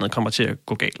et eller andet kommer til at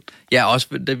gå galt. Ja, også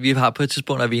vi har på et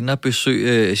tidspunkt, at vi inde og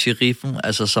besøge sheriffen,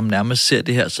 altså som nærmest ser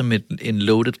det her som en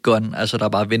loaded gun, altså der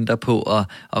bare venter på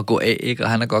at gå af, ikke? Og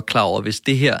han er godt klar over,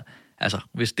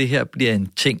 hvis det her bliver en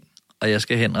ting, og jeg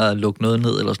skal hen og lukke noget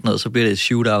ned eller sådan noget, så bliver det et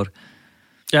shootout.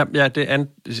 Ja, det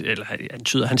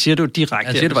antyder. Han siger det jo direkte.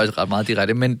 Han siger det faktisk ret meget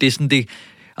direkte, men det er sådan det.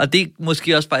 Og det er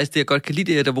måske også faktisk det, jeg godt kan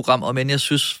lide det her program, men jeg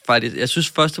synes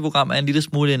første program er en lille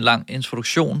smule en lang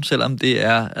introduktion, selvom det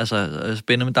er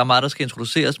spændende, men der er meget, der skal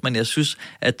introduceres, men jeg synes,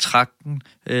 at trakten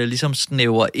ligesom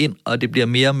snæver ind, og det bliver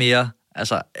mere og mere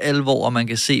alvor, og man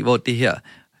kan se, hvor det her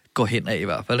går hen af i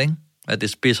hvert fald, ikke? At det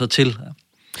spidser til.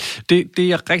 Det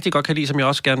jeg rigtig godt kan lide, som jeg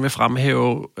også gerne vil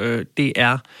fremhæve, det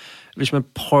er, hvis man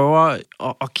prøver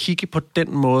at kigge på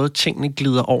den måde, tingene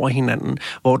glider over hinanden,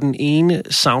 hvor den ene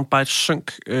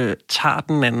soundbite-synk tager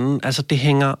den anden. Altså, det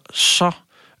hænger så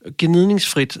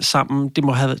gnidningsfrit sammen. Det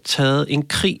må have taget en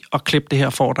krig at klippe det her,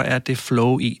 for der er det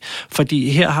flow i. Fordi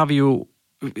her har vi jo,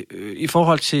 i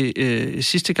forhold til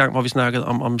sidste gang, hvor vi snakkede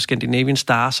om Scandinavian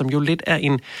Star, som jo lidt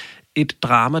er et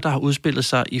drama, der har udspillet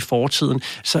sig i fortiden.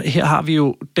 Så her har vi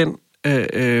jo den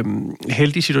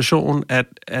heldig situation,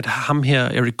 at ham her,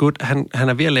 Eric Goode, han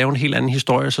er ved at lave en helt anden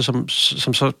historie,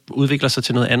 som så udvikler sig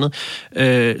til noget andet.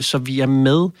 Så vi er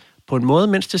med på en måde,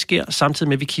 mens det sker, samtidig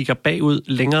med, at vi kigger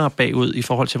længere bagud i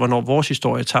forhold til, hvornår vores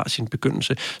historie tager sin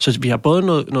begyndelse. Så vi har både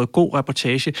noget god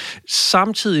reportage,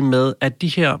 samtidig med, at de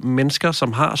her mennesker,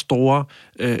 som har store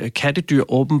kattedyr,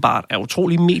 åbenbart er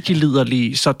utrolig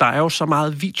medieliderlige, så der er jo så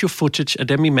meget video-footage af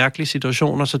dem i mærkelige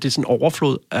situationer, så det er sådan en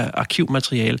overflod af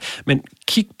arkivmateriale. Men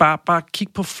bare kig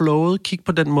på flowet, kig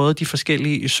på den måde, de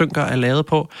forskellige synker er lavet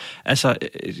på. Altså,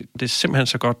 det er simpelthen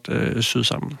så godt syet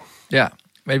sammen. Ja.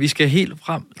 Men vi skal helt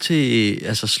frem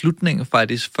til slutningen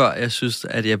faktisk, før jeg synes,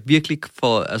 at jeg virkelig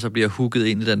bliver hooket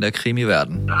ind i den der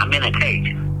krimiverden. I'm in a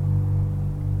cage.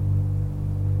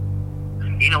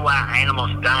 You know why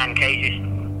animals die in cages?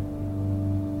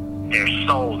 Their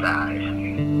soul dies.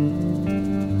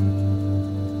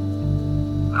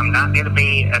 I'm not going to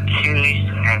be accused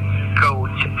and go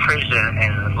to prison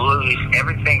and lose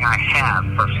everything I have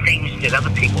for things that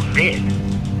other people did.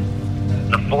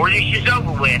 Before this is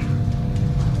over with,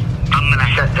 I'm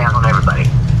gonna shut down on everybody.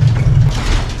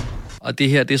 Og det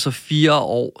her, det er så 4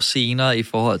 år senere i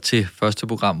forhold til første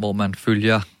program, hvor man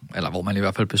følger, eller hvor man i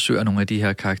hvert fald besøger nogle af de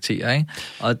her karakterer, ikke?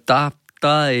 Og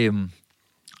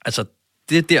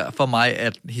det er der for mig,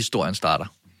 at historien starter.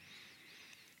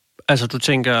 Altså, du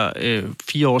tænker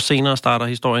 4 år senere starter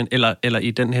historien, eller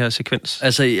i den her sekvens?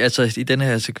 Altså i den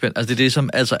her sekvens. Altså, det er det, som,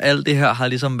 alt det her har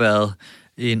ligesom været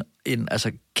en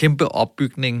kæmpe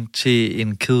opbygning til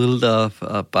en kedel, der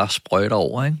bare sprøjter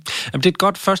over, ikke? Jamen, det er et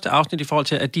godt første afsnit i forhold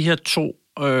til, at de her to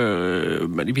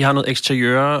vi har noget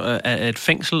eksteriør af et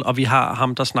fængsel, og vi har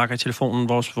ham, der snakker i telefonen,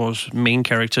 vores main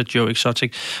character, Joe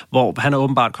Exotic, hvor han er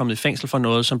åbenbart kommet i fængsel for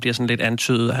noget, som bliver sådan lidt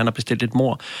antydet, han har bestilt et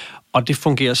mord, og det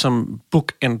fungerer som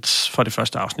bookends for det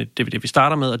første afsnit. Det er det, vi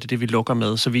starter med, og det er det, vi lukker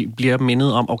med, så vi bliver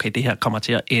mindet om, okay, det her kommer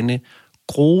til at ende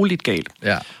grueligt galt.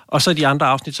 Ja. Og så i de andre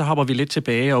afsnit, så hopper vi lidt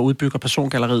tilbage og udbygger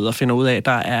persongalleriet og finder ud af, at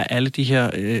der er alle de her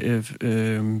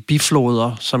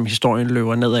bifloder, som historien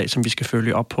løber nedad, som vi skal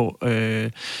følge op på.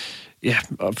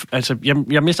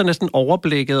 Jeg mister næsten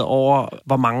overblikket over,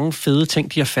 hvor mange fede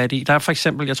ting, de har fat i. Der er for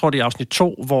eksempel, jeg tror det er afsnit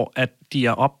 2, hvor at de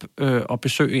er op og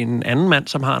besøger en anden mand,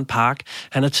 som har en park.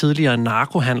 Han er tidligere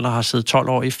narkohandler, har siddet 12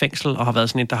 år i fængsel og har været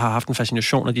sådan en, der har haft en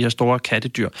fascination af de her store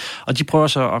kattedyr. Og de prøver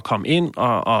så at komme ind,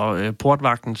 og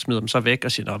portvagten smider dem så væk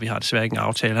og siger, vi har desværre ikke en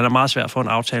aftale. Han er meget svært at få en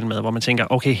aftale med, hvor man tænker,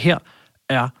 okay, her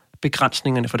er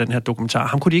begrænsningerne for den her dokumentar.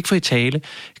 Ham kunne de ikke få i tale.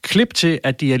 Klip til,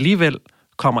 at de alligevel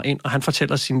kommer ind, og han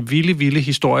fortæller sin vilde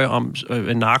historie om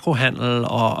narkohandel,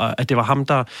 og at det var ham,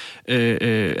 der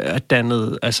er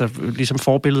dannet, altså ligesom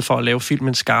forbillede for at lave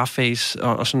filmen Scarface,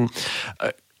 og sådan.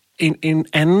 En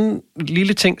anden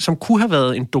lille ting, som kunne have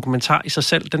været en dokumentar i sig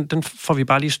selv, den får vi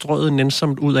bare lige strøget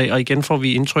nænsomt ud af, og igen får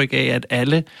vi indtryk af, at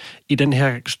alle i den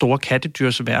her store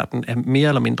kattedyrsverden er mere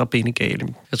eller mindre benegale.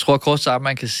 Jeg tror kort sagt,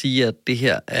 man kan sige, at det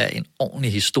her er en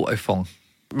ordentlig historieform.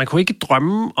 Man kunne ikke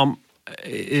drømme om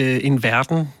en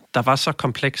verden, der var så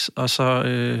kompleks og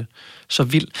så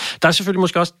vild. Der er selvfølgelig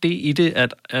måske også det i det,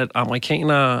 at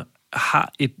amerikanere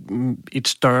har et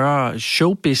større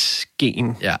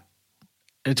showbiz-gen. Ja.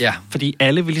 Fordi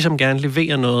alle vil ligesom gerne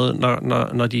levere noget,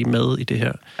 når de er med i det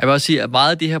her. Jeg vil også sige, at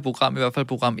meget af det her program, i hvert fald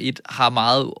program 1, har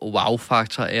meget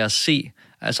wow-faktor af at se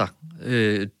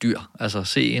dyr. Altså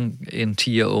se en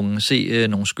tigerunge, se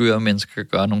nogle skøre mennesker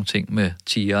gøre nogle ting med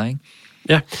tiger, ikke?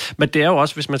 Ja, men det er jo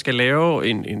også, hvis man skal lave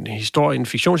en historie, en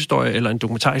fiktionshistorie eller en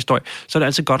dokumentarhistorie, så er det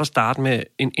altid godt at starte med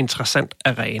en interessant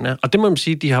arena. Og det må man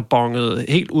sige, de har bonget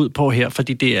helt ud på her,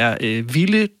 fordi det er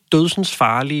vilde,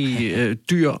 dødsensfarlige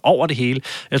dyr over det hele.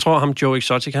 Jeg tror, ham Joe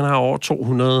Exotic, han har over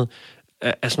 200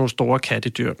 af sådan nogle store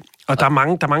kattedyr. Og der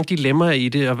er mange dilemmaer i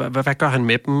det, og hvad gør han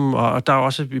med dem? Og der er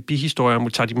også bihistorier, om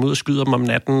tager de dem ud og skyder dem om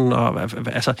natten. Og,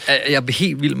 altså. Jeg er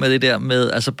helt vild med det der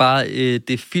med, altså bare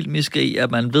det filmiske i,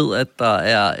 at man ved, at der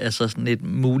er sådan et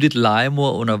muligt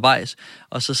legemord undervejs,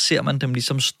 og så ser man dem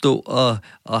ligesom stå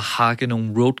og hakke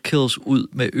nogle roadkills ud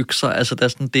med økser. Altså der er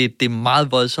sådan, det er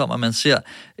meget voldsomt, og man ser,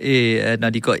 at når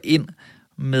de går ind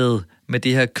med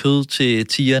det her kød til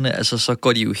tigerne, altså så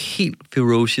går de jo helt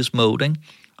ferocious mode, ikke?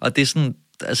 Og det er sådan,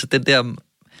 altså den der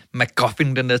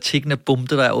MacGuffin, den der tikkende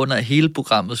bombe, der er under hele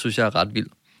programmet, synes jeg er ret vild.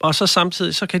 Og så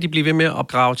samtidig, så kan de blive ved med at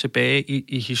grave tilbage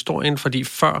i historien, fordi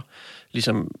før,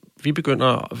 ligesom vi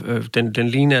begynder den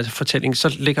lignende fortælling,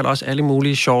 så ligger der også alle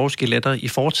mulige sjove skeletter i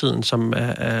fortiden, som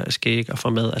er skæg at få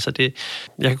med. Altså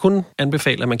jeg kan kun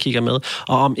anbefale, at man kigger med.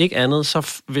 Og om ikke andet,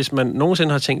 så hvis man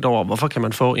nogensinde har tænkt over, hvorfor kan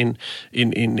man få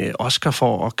en Oscar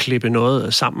for at klippe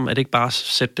noget sammen, at det ikke bare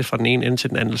sætte det fra den ene ende til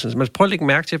den anden. Så man prøver at lægge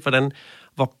mærke til,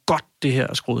 hvor godt det her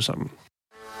er skruet sammen.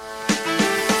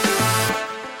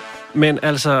 Men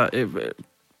altså,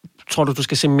 tror du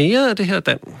skal se mere af det her,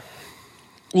 Dan?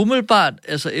 Umiddelbart,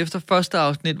 altså efter første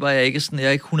afsnit, var jeg ikke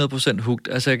 100%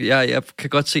 hooked. Altså, jeg kan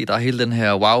godt se, der er hele den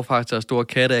her wow-faktor og store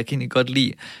katte. Jeg kan egentlig godt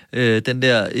lide den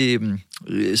der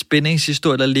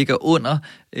spændingshistorie, der ligger under.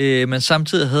 Men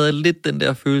samtidig havde jeg lidt den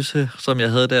der følelse, som jeg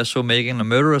havde, da jeg så Making a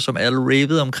Murderer, som alle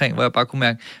ravede omkring, hvor jeg bare kunne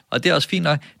mærke, og det er også fint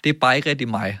nok, det er bare ikke rigtig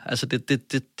mig. Altså,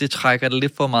 det trækker det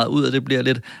lidt for meget ud, og det bliver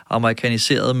lidt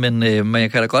amerikaniseret, men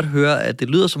jeg kan da godt høre, at det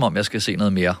lyder som om, jeg skal se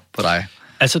noget mere på dig.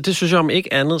 Altså, det synes jeg om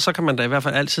ikke andet, så kan man da i hvert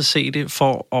fald altid se det,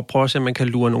 for at prøve at se, om man kan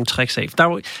lure nogle tricks af.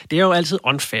 Det er jo altid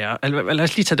unfair. Lad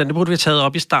os lige tage den, det burde vi have taget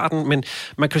op i starten, men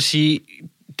man kan sige,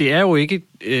 det er jo ikke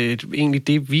egentlig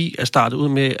det, vi er startet ud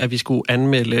med, at vi skulle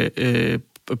anmelde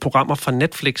programmer fra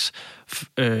Netflix.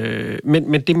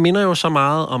 Men det minder jo så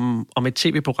meget om et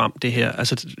tv-program, det her.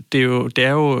 Altså, det er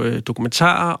jo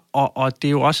dokumentarer, og det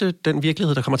er jo også den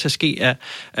virkelighed, der kommer til at ske,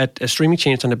 at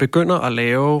streamingtjenesterne begynder at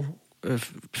lave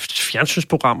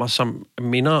fjernsynsprogrammer, som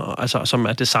minder, altså som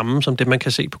er det samme som det, man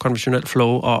kan se på konventionel flow,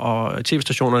 og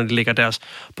tv-stationerne lægger deres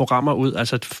programmer ud.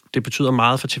 Altså, det betyder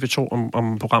meget for TV2,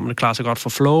 om programmerne klarer sig godt for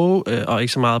flow, og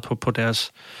ikke så meget på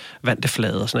deres vante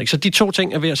flade og sådan noget. Så de to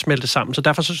ting er ved at smelte sammen, så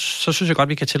derfor så synes jeg godt,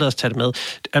 vi kan tillade os at tage det med.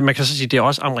 At man kan så sige, det er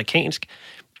også amerikansk.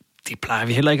 Det plejer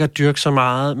vi heller ikke at dyrke så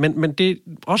meget, men det er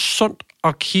også sundt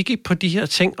at kigge på de her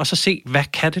ting, og så se, hvad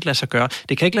kan det lade sig gøre.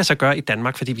 Det kan ikke lade sig gøre i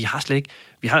Danmark, fordi vi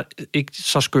har ikke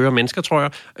så skøre mennesker, tror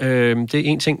jeg. Det er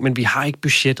en ting, men vi har ikke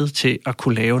budgettet til at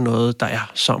kunne lave noget, der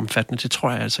er så omfattende. Det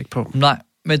tror jeg altså ikke på. Nej,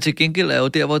 men til gengæld er jo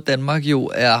der, hvor Danmark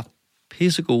jo er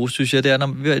pissegode, synes jeg. Det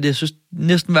er, jeg synes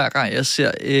næsten hver gang, jeg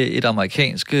ser et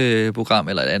amerikansk program,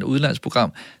 eller et udlandsk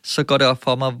program, så går det op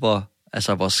for mig, hvor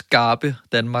skarpe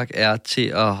Danmark er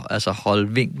til at holde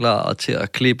vinkler og til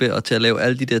at klippe og til at lave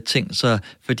alle de der ting, så,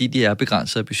 fordi de er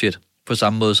begrænset af budget. På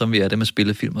samme måde, som vi er det med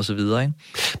spillefilm og så videre,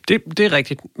 ikke? Det er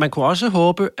rigtigt. Man kunne også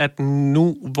håbe, at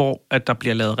nu, hvor at der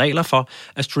bliver lavet regler for,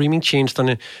 at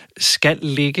streamingtjenesterne skal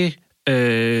lægge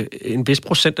en vis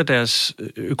procent af deres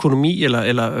økonomi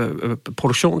eller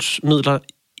produktionsmidler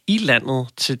i landet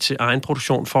til egen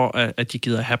produktion, for at de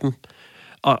gider have dem.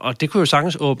 Og det kunne jo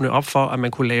sagtens åbne op for, at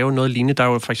man kunne lave noget lignende. Der er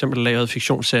jo for eksempel lavet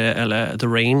fiktionsserier eller The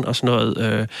Rain og sådan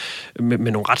noget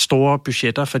med nogle ret store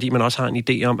budgetter, fordi man også har en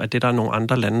idé om, at det der er nogle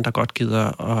andre lande, der godt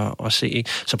gider at se.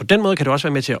 Så på den måde kan det også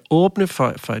være med til at åbne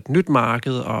for et nyt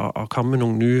marked og komme med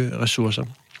nogle nye ressourcer.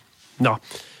 Nå,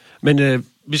 men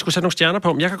vi skulle sætte nogle stjerner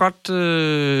på. Jeg kan godt...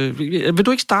 vil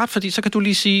du ikke starte, fordi så kan du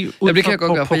lige sige... Ja, det kan jeg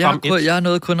godt gøre, for jeg har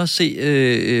nået kun at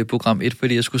se program 1,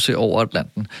 fordi jeg skulle se Over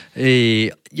Atlanten.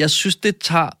 Jeg synes, det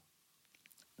tager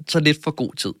så lidt for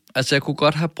god tid. Altså, jeg kunne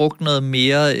godt have brugt noget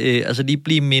mere, lige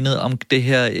blive mindet om det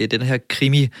her, den her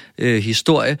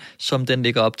krimi-historie, som den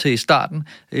ligger op til i starten,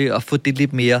 og få det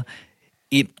lidt mere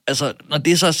ind. Altså, når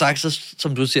det så er sagt, så,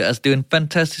 som du siger, altså, det er jo en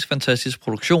fantastisk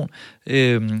produktion,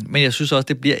 men jeg synes også,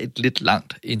 det bliver et lidt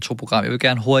langt introprogram. Jeg vil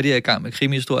gerne hurtigere i gang med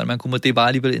krimihistorien. Man kunne det var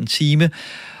alligevel en time,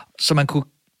 så man kunne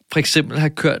for eksempel have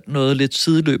kørt noget lidt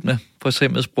sideløbende, for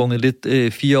eksempel sprunget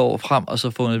lidt 4 år frem, og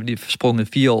så sprunget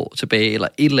 4 år tilbage, eller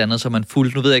et eller andet, så man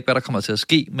fuldt. Nu ved jeg ikke, hvad der kommer til at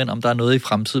ske, men om der er noget i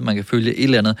fremtiden, man kan følge et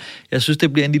eller andet. Jeg synes,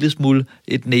 det bliver en lille smule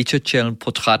et Nature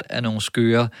Channel-portræt af nogle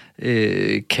skøre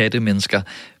kattemennesker.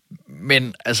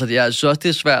 Men altså, jeg synes også, det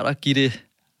er svært at give det.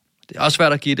 Det er også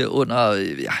svært at give det under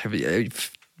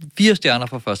 4 stjerner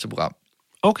fra første program.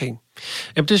 Okay.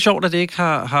 Jamen, det er sjovt, at det ikke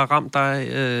har ramt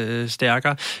dig stærkere.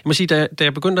 Jeg må sige, da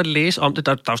jeg begyndte at læse om det,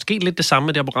 der er jo sket lidt det samme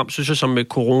med det her program, synes jeg, som med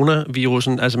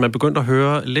coronavirusen. Altså, man begyndte at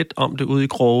høre lidt om det ude i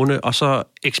krogene, og så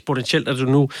eksponentielt er det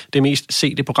nu det mest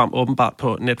sete program åbenbart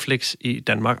på Netflix i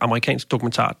Danmark. Amerikansk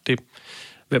dokumentar.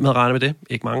 Hvem havde regnet med det?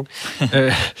 Ikke mange.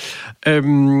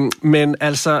 Men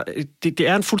altså, det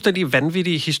er en fuldstændig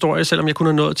vanvittig historie, selvom jeg kun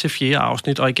er nået til 4.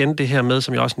 afsnit. Og igen det her med,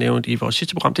 som jeg også nævnte i vores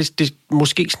sidste program, det er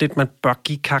måske sådan lidt, man bør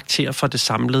give karakter for det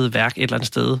samlede værk et eller andet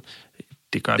sted.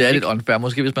 Det gør det er lidt unfair.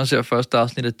 Måske hvis man ser første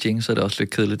afsnit af Jinx, så er det også lidt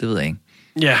kedeligt, det ved jeg ikke.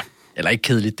 Ja. Eller ikke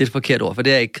kedeligt, det er et forkert ord, for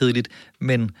det er ikke kedeligt,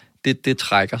 men det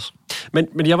trækker.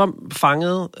 Men jeg var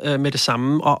fanget med det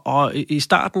samme, og i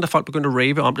starten, da folk begyndte at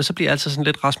rave om det, så bliver jeg altid sådan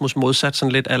lidt Rasmus modsat,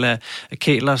 sådan lidt a la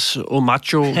Kælers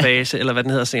Omacho-vase, eller hvad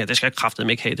den hedder, sådan, det skal jeg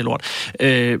kraftedeme ikke have, det lort.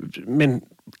 Men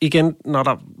igen, når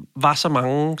der var så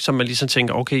mange, som man ligesom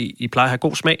tænker, okay, I plejer at have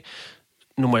god smag,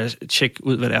 nu må jeg tjekke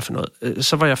ud, hvad det er for noget.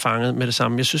 Så var jeg fanget med det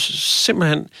samme. Jeg synes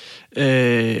simpelthen, og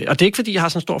det er ikke, fordi jeg har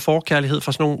sådan en stor forkærlighed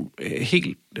for sådan nogle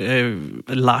helt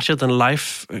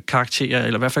larger-than-life-karakterer,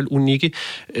 eller i hvert fald unikke,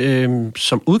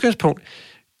 som udgangspunkt.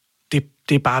 Det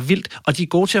er bare vildt, og de er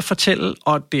gode til at fortælle,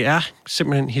 og det er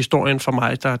simpelthen historien for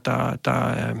mig, der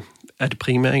er det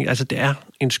primære. Ikke? Altså, det er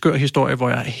en skør historie, hvor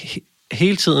jeg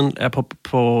hele tiden er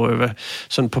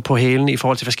på hælen i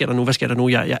forhold til, hvad sker der nu?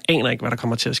 Jeg aner ikke, hvad der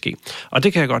kommer til at ske. Og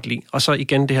det kan jeg godt lide. Og så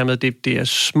igen det her med, det er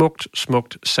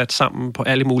smukt sat sammen på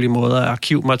alle mulige måder.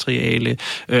 Arkivmateriale,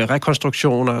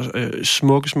 rekonstruktioner,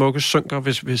 smukke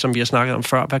synker, som vi har snakket om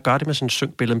før. Hvad gør det med sådan et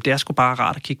synkbillede? Det er sgu bare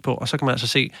rart at kigge på, og så kan man altså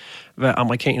se, hvad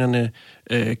amerikanerne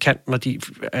kan, når de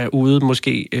er ude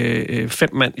måske 5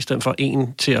 mand i stedet for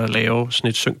 1 til at lave sådan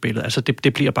et synkbillede. Altså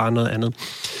det bliver bare noget andet.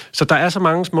 Så der er så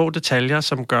mange små detaljer,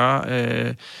 som gør,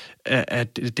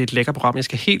 at det er et lækkert program. Jeg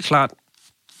skal helt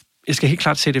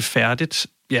klart se det færdigt.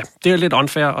 Ja, det er lidt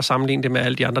unfair at sammenligne det med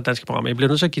alle de andre danske programmer. Jeg bliver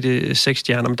nødt til at give det 6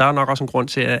 stjerner, men der er nok også en grund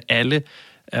til, at alle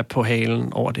er på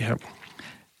halen over det her.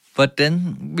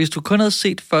 Hvis du kun havde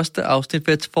set første afsnit,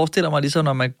 for jeg forestiller mig ligesom,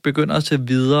 når man begynder at se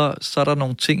videre, så er der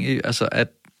nogle ting, altså at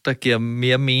der giver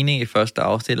mere mening i første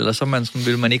afsnit, eller så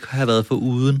vil man ikke have været for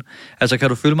uden. Altså kan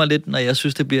du følge mig lidt, når jeg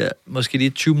synes, det bliver måske lige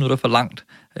 20 minutter for langt,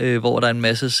 hvor der er en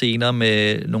masse scener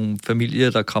med nogle familier,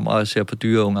 der kommer og ser på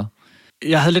dyreunger?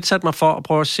 Jeg havde lidt sat mig for at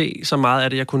prøve at se så meget af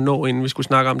det, jeg kunne nå, inden vi skulle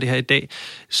snakke om det her i dag.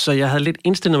 Så jeg havde lidt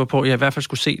indstillet mig på, at jeg i hvert fald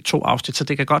skulle se 2 afsnit, så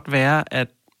det kan godt være, at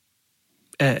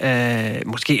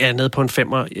måske er jeg nede på en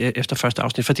 5'er efter første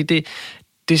afsnit, fordi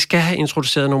det skal have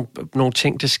introduceret nogle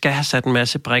ting, det skal have sat en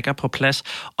masse brikker på plads,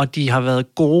 og de har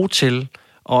været gode til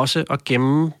også at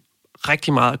gemme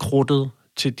rigtig meget krudtet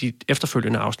til de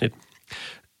efterfølgende afsnit.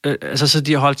 Så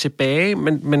de har holdt tilbage,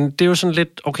 men det er jo sådan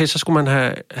lidt, okay, så skulle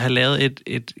man have lavet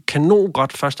et kanon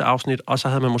godt første afsnit, og så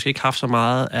havde man måske ikke haft så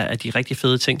meget af de rigtig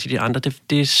fede ting til de andre.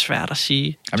 Det er svært at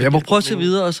sige. Jamen, jeg må prøve at se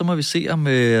videre, og så må vi se,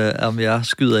 om jeg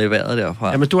skyder i vejret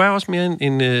derfra. Jamen, du er også mere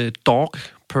en dog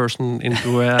person, end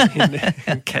du er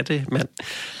en kattemand.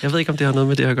 Jeg ved ikke, om det har noget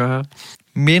med det at gøre.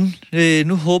 Men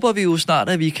nu håber vi jo snart,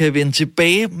 at vi kan vende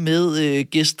tilbage med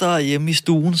gæster hjemme i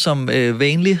stuen som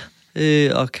vanligt,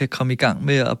 og kan komme i gang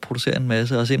med at producere en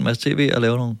masse tv og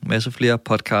lave en masse flere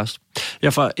podcasts. Ja,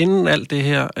 for inden alt det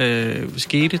her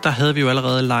skete, der havde vi jo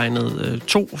allerede legnet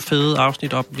 2 fede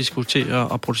afsnit op, vi skulle til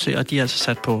at producere, og de er altså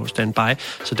sat på standby,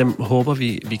 så dem håber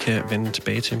vi kan vende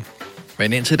tilbage til.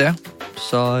 Men indtil da,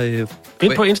 så...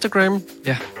 Ind på Instagram.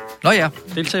 Ja. Nå ja.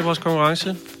 Deltag i vores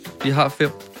konkurrence. Vi har 5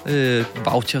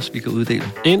 vouchers, vi kan uddele.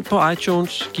 Ind på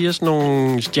iTunes, giv os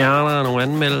nogle stjerner, nogle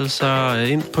anmeldelser.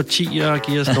 Ind på Tier,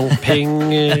 giv os nogle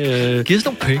penge. Giv os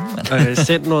nogle penge, mand.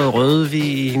 Send noget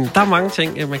rødvin. Der er mange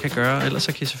ting, man kan gøre. Ellers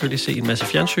så kan I selvfølgelig se en masse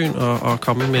fjernsyn og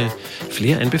komme med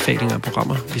flere anbefalinger af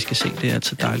programmer, vi skal se. Det er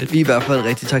altid dejligt. Vi er i hvert fald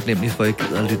rigtig taknemmelige for, at I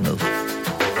gider lidt med.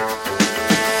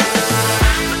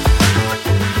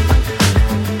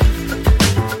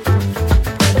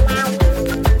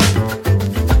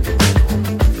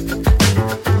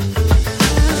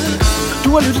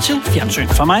 lyttet til Fjernsyn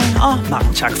for mig, og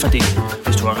mange tak for det.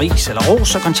 Hvis du har ris eller ros,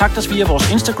 så kontakt os via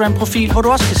vores Instagram-profil, hvor du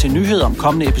også kan se nyheder om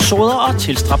kommende episoder og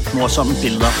tilstrap morsomme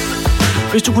billeder.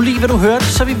 Hvis du kunne lide, hvad du hørte,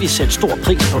 så vil vi sætte stor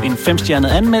pris på en 5-stjernet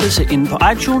anmeldelse inde på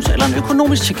iTunes eller en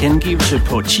økonomisk tilkendegivelse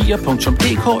på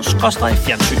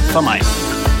tier.dk/fjernsyn for mig.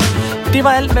 Det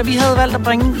var alt, hvad vi havde valgt at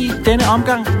bringe i denne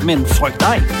omgang, men frygt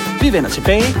dig. Vi vender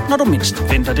tilbage, når du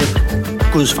mindst venter det.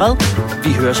 Guds fred.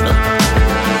 Vi høres ved.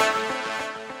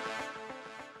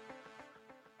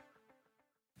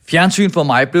 Fjernsyn for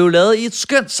mig blev lavet i et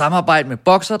skønt samarbejde med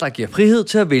Boxer, der giver frihed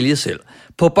til at vælge selv.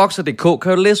 På Boxer.dk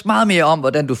kan du læse meget mere om,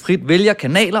 hvordan du frit vælger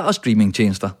kanaler og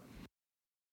streamingtjenester.